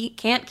man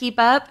can't keep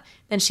up,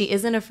 then she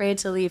isn't afraid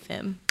to leave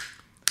him.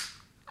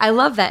 I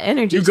love that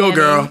energy. You go, Tammy.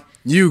 girl.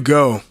 You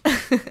go.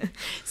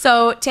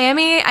 So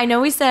Tammy, I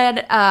know we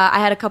said I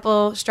had a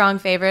couple strong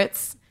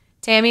favorites.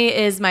 Tammy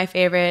is my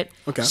favorite.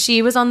 Okay.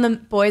 She was on the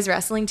boys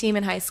wrestling team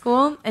in high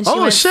school, and she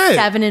went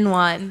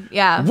 7-1.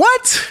 Yeah.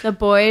 What? The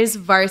boys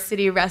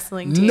varsity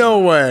wrestling team. No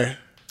way.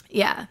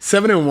 Yeah.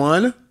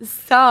 7-1.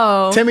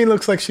 So Tammy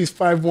looks like she's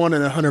 5'1"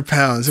 and 100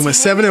 pounds, and went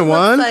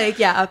 7-1. Like,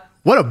 yeah.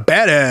 What a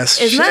badass!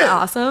 Isn't that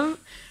awesome?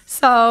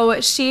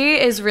 So she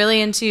is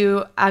really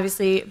into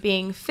obviously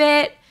being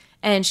fit.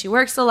 And she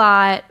works a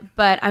lot,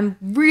 but I'm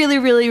really,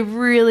 really,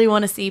 really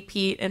want to see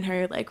Pete and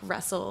her like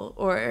wrestle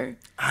or.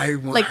 I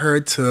want her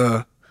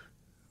to,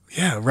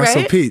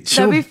 wrestle Pete.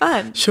 That'd be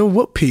fun. She'll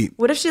whoop Pete.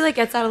 What if she like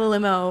gets out of the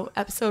limo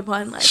episode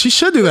 1? Like she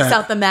should do that.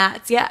 Out the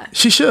mats, yeah.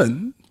 She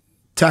should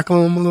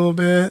tackle him a little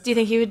bit. Do you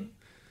think he would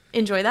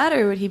enjoy that,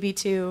 or would he be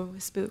too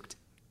spooked?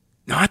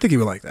 No, I think he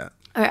would like that.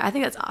 All right, I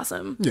think that's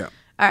awesome. Yeah.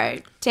 All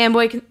right,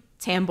 Tamboy.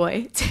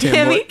 Tammy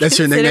That's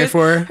your nickname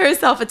for her?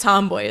 Herself a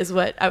tomboy is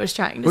what I was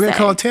trying to say. We're going to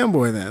call her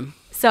Tamboy then.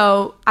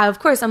 So, of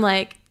course, I'm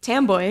like,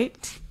 Tamboy,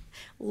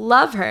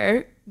 love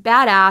her,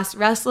 badass,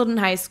 wrestled in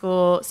high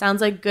school,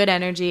 sounds like good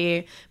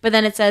energy. But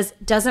then it says,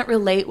 doesn't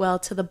relate well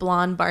to the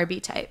blonde Barbie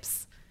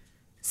types.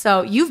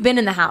 So you've been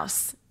in the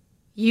house.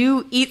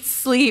 You eat,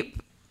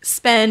 sleep,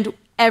 spend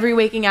every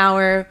waking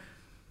hour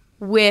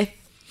with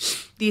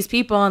these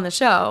people on the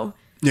show.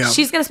 Yeah.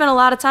 She's going to spend a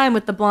lot of time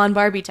with the blonde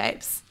Barbie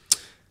types.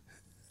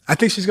 I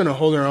think she's going to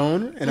hold her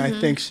own, and I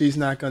think she's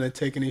not going to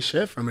take any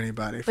shit from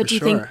anybody, but do you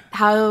think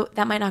how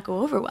that might not go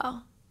over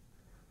well?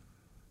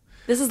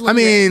 This is. I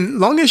mean,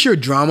 long as your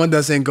drama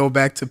doesn't go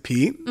back to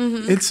Pete,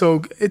 it's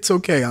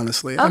okay,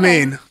 honestly. Okay. I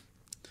mean,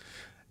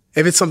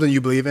 if it's something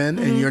you believe in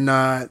and you're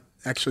not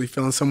actually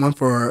feeling someone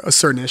for a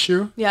certain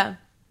issue, yeah.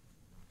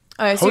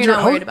 All right, so you're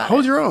not worried about it.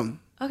 Hold your own.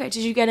 Okay.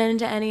 Did you get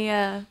into any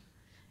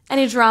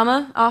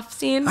drama off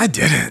scene? I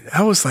didn't.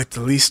 I was like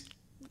the least.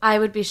 I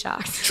would be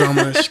shocked.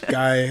 Drama-ish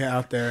guy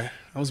out there.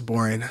 I was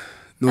boring.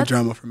 No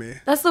drama for me.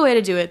 That's the way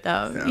to do it,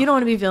 though. Yeah. You don't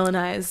want to be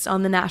villainized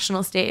on the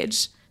national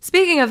stage.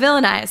 Speaking of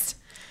villainized,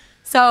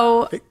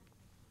 so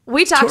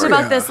we talked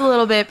about this a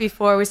little bit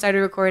before we started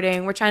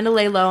recording. We're trying to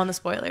lay low on the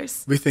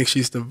spoilers. We think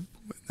she's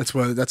that's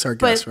our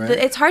guess, right?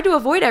 It's hard to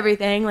avoid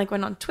everything. Like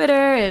when on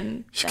Twitter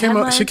and she came up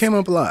a lot. She came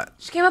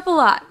up a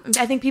lot.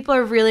 I think people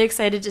are really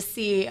excited to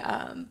see.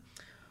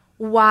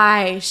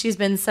 Why she's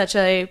been such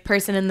a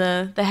person in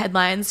the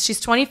headlines.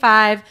 She's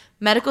 25,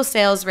 medical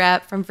sales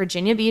rep from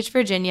Virginia Beach,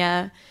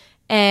 Virginia.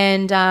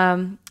 And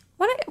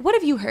what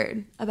have you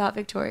heard about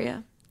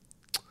Victoria?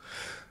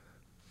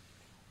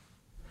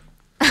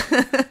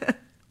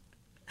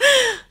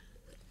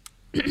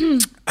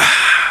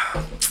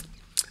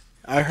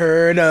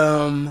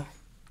 heard,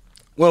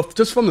 well,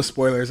 just from the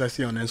spoilers I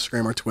see on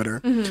Instagram or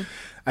Twitter,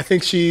 I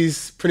think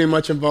she's pretty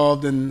much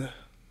involved in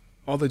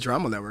all the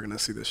drama that we're going to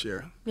see this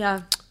year.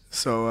 Yeah.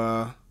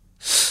 So,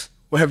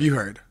 what have you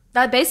heard?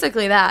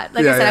 Basically that.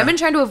 Like I said, I've been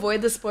trying to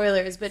avoid the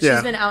spoilers, but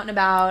she's been out and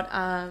about.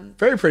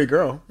 Very pretty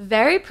girl.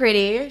 Very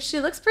pretty. She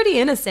looks pretty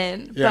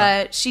innocent,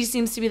 but she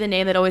seems to be the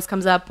name that always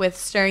comes up with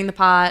stirring the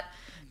pot,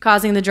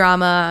 causing the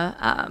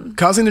drama.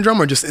 Causing the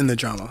drama or just in the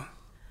drama?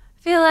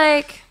 I feel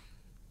like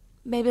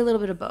maybe a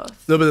little bit of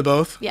both. A little bit of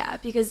both? Yeah,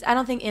 because I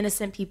don't think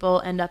innocent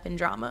people end up in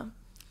drama.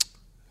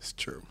 It's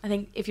true. I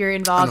think if you're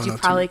involved, you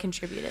probably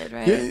contributed,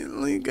 right? Yeah,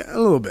 a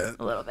little bit.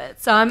 A little bit.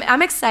 So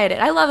I'm excited.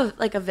 I love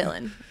a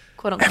villain.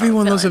 Quote unquote,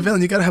 everyone loves a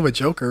villain. You gotta have a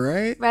Joker,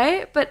 right?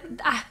 Right? But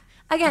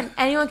again,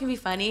 anyone can be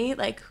funny.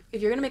 Like,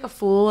 if you're gonna make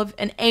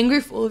an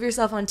angry fool of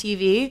yourself on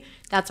TV,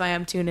 that's why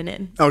I'm tuning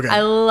in. Okay.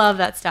 I love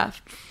that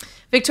stuff.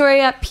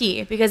 Victoria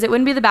P, because it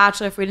wouldn't be The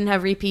Bachelor if we didn't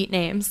have repeat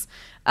names.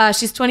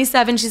 She's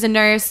 27. She's a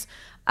nurse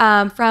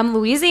from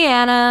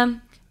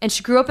Louisiana, and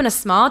she grew up in a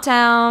small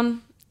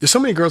town. There's so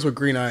many girls with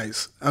green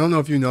eyes. I don't know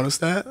if you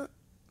noticed that.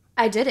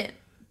 I didn't,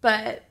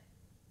 but...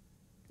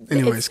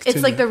 Anyways,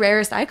 it's like the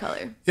rarest eye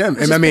color. Yeah,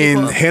 and I mean,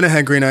 cool. Hannah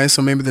had green eyes,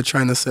 so maybe they're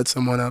trying to set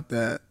someone up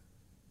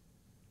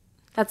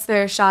that's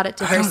their shot at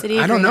diversity.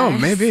 I don't know.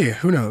 Eyes. Maybe.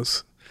 Who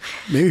knows?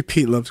 Maybe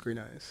Pete loves green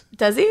eyes.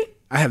 Does he?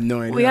 I have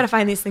no idea. We got to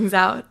find these things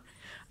out.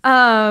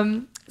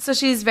 So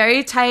she's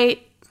very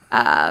tight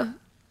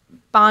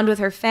bond with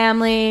her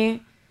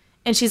family,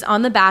 and she's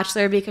on The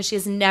Bachelor because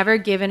she's never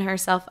given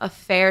herself a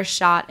fair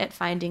shot at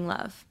finding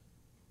love.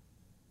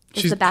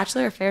 Is The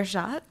Bachelor a fair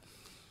shot?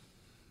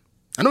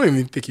 I don't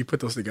even think you put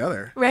those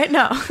together. Right?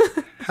 No.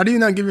 How do you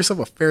not give yourself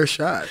a fair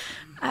shot?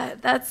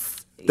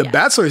 The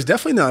Bachelor is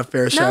definitely not a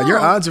fair shot. Your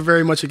odds are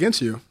very much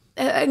against you.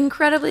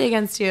 Incredibly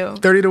against you.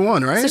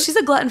 30-1, right? So she's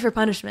a glutton for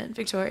punishment,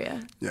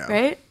 Victoria. Yeah.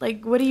 Right?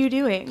 Like, what are you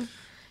doing?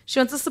 She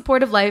wants a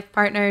supportive life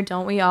partner,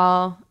 don't we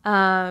all?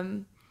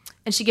 And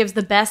she gives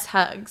the best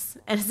hugs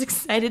and is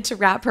excited to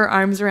wrap her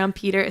arms around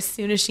Peter as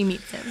soon as she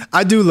meets him.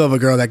 I do love a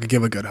girl that could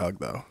give a good hug,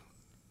 though.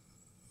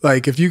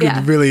 Like, if you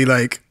could really,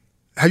 like...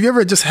 Have you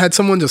ever just had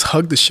someone just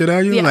hug the shit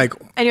out of you? Yeah. Like,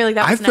 and you're like,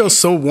 that was I feel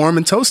so warm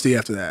and toasty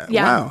after that.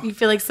 Yeah. Wow. You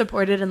feel like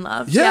supported and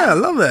loved. Yeah, I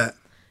love that.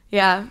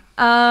 Yeah.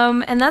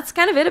 And that's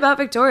kind of it about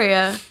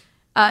Victoria.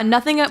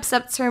 Nothing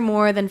upsets her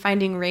more than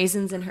finding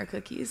raisins in her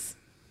cookies.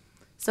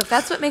 So if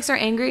that's what makes her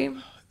angry.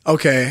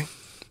 Okay.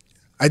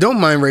 I don't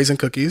mind raisin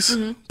cookies,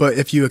 but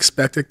if you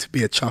expect it to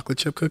be a chocolate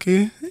chip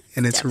cookie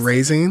and it's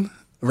raisin.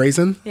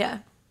 Yeah.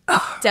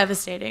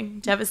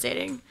 Devastating.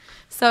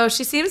 So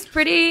she seems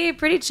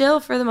pretty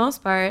chill for the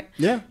most part.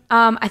 Yeah.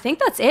 I think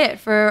that's it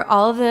for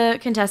all of the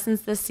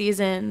contestants this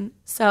season.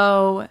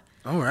 So.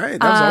 All right.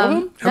 That was all of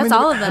them? That's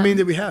all of them. How many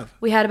did we have?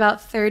 We had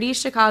about 30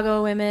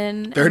 Chicago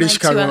women. 30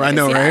 Chicago, I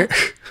know, right?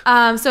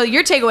 So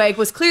your takeaway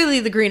was clearly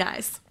the green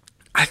eyes.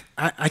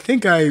 I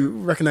think I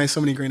recognize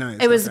so many green eyes.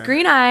 It was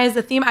green eyes.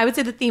 The theme, I would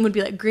say the theme would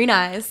be like green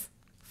eyes,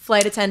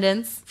 flight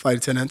attendants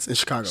in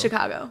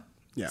Chicago.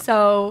 Yeah.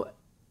 So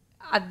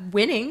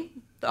winning.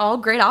 All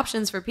great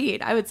options for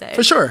Pete, I would say.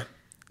 For sure.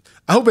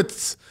 I hope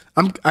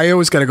I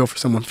always got to go for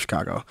someone from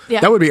Chicago. Yeah.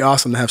 That would be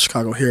awesome to have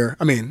Chicago here.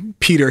 I mean,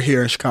 Peter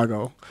here in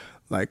Chicago,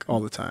 like all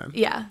the time.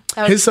 Yeah.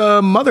 His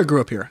mother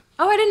grew up here.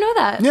 Oh, I didn't know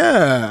that.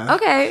 Yeah.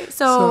 Okay.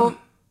 So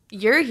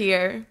you're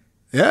here.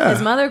 Yeah.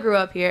 His mother grew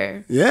up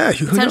here. Yeah.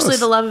 Potentially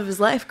the love of his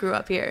life grew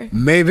up here.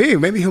 Maybe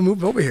he'll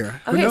move over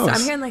here. Okay, so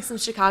I'm hearing like some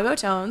Chicago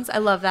tones. I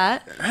love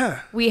that. Yeah.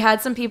 We had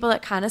some people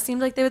that kind of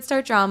seemed like they would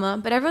start drama,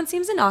 but everyone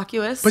seems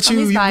innocuous. But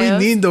we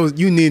need those.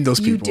 You need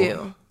those people.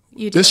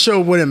 You do. This show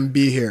wouldn't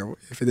be here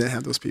if it didn't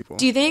have those people.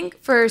 Do you think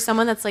for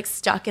someone that's like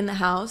stuck in the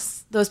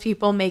house, those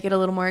people make it a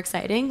little more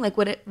exciting? Like,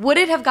 would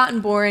it have gotten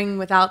boring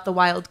without the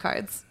wild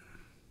cards?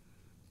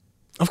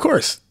 Of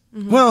course.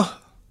 Well,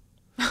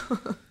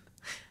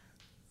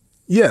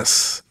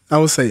 yes. I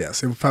would say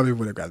yes. It probably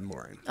would have gotten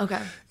boring.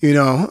 Okay. You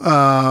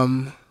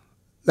know,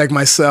 like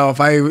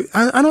myself, I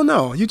don't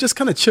know. You just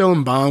kind of chill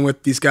and bond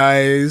with these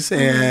guys,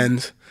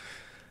 and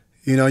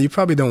you know, you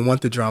probably don't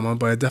want the drama,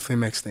 but it definitely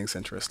makes things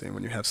interesting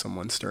when you have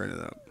someone stirring it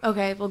up.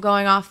 Okay. Well,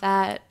 going off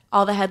that,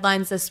 all the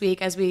headlines this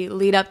week as we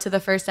lead up to the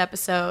first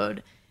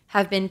episode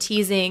have been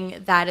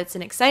teasing that it's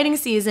an exciting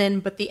season,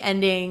 but the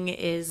ending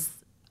is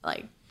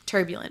like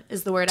turbulent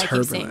is the word I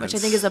keep saying, which I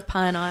think is a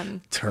pun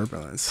on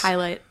turbulence.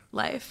 Pilot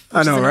life.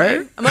 I know,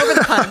 right? I'm over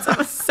the puns.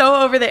 I'm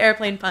so over the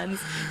airplane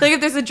puns. I feel like if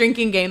there's a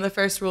drinking game, the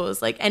first rule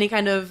is like any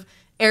kind of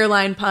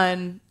airline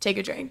pun, take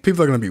a drink.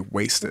 People are going to be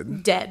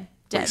wasted. Dead.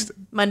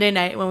 Monday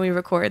night when we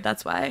record,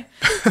 that's why.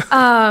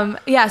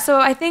 Yeah,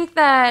 so I think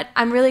that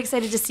I'm really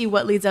excited to see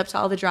what leads up to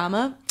all the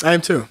drama. I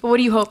am too. But what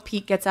do you hope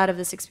Pete gets out of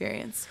this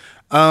experience?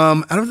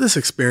 Out of this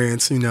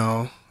experience, you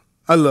know,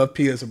 I love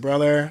Pete as a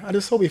brother. I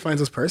just hope he finds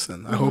his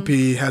person. I hope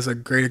he has a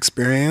great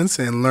experience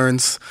and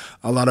learns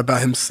a lot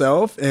about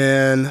himself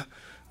and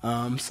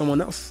someone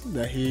else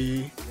that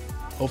he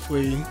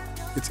hopefully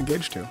gets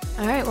engaged to.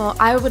 All right. Well,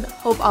 I would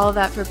hope all of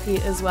that for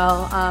Pete as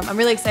well. I'm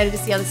really excited to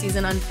see how the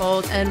season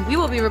unfolds, and we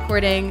will be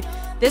recording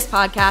this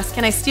podcast,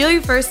 Can I Steal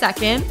You for a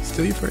Second?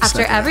 Steal you for a After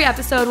second. every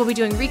episode, we'll be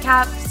doing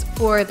recaps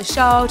for the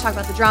show, talk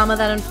about the drama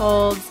that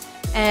unfolds,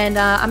 and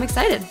I'm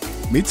excited.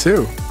 Me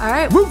too. All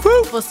right. Whoop,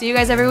 whoop. We'll see you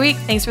guys every week.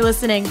 Thanks for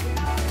listening.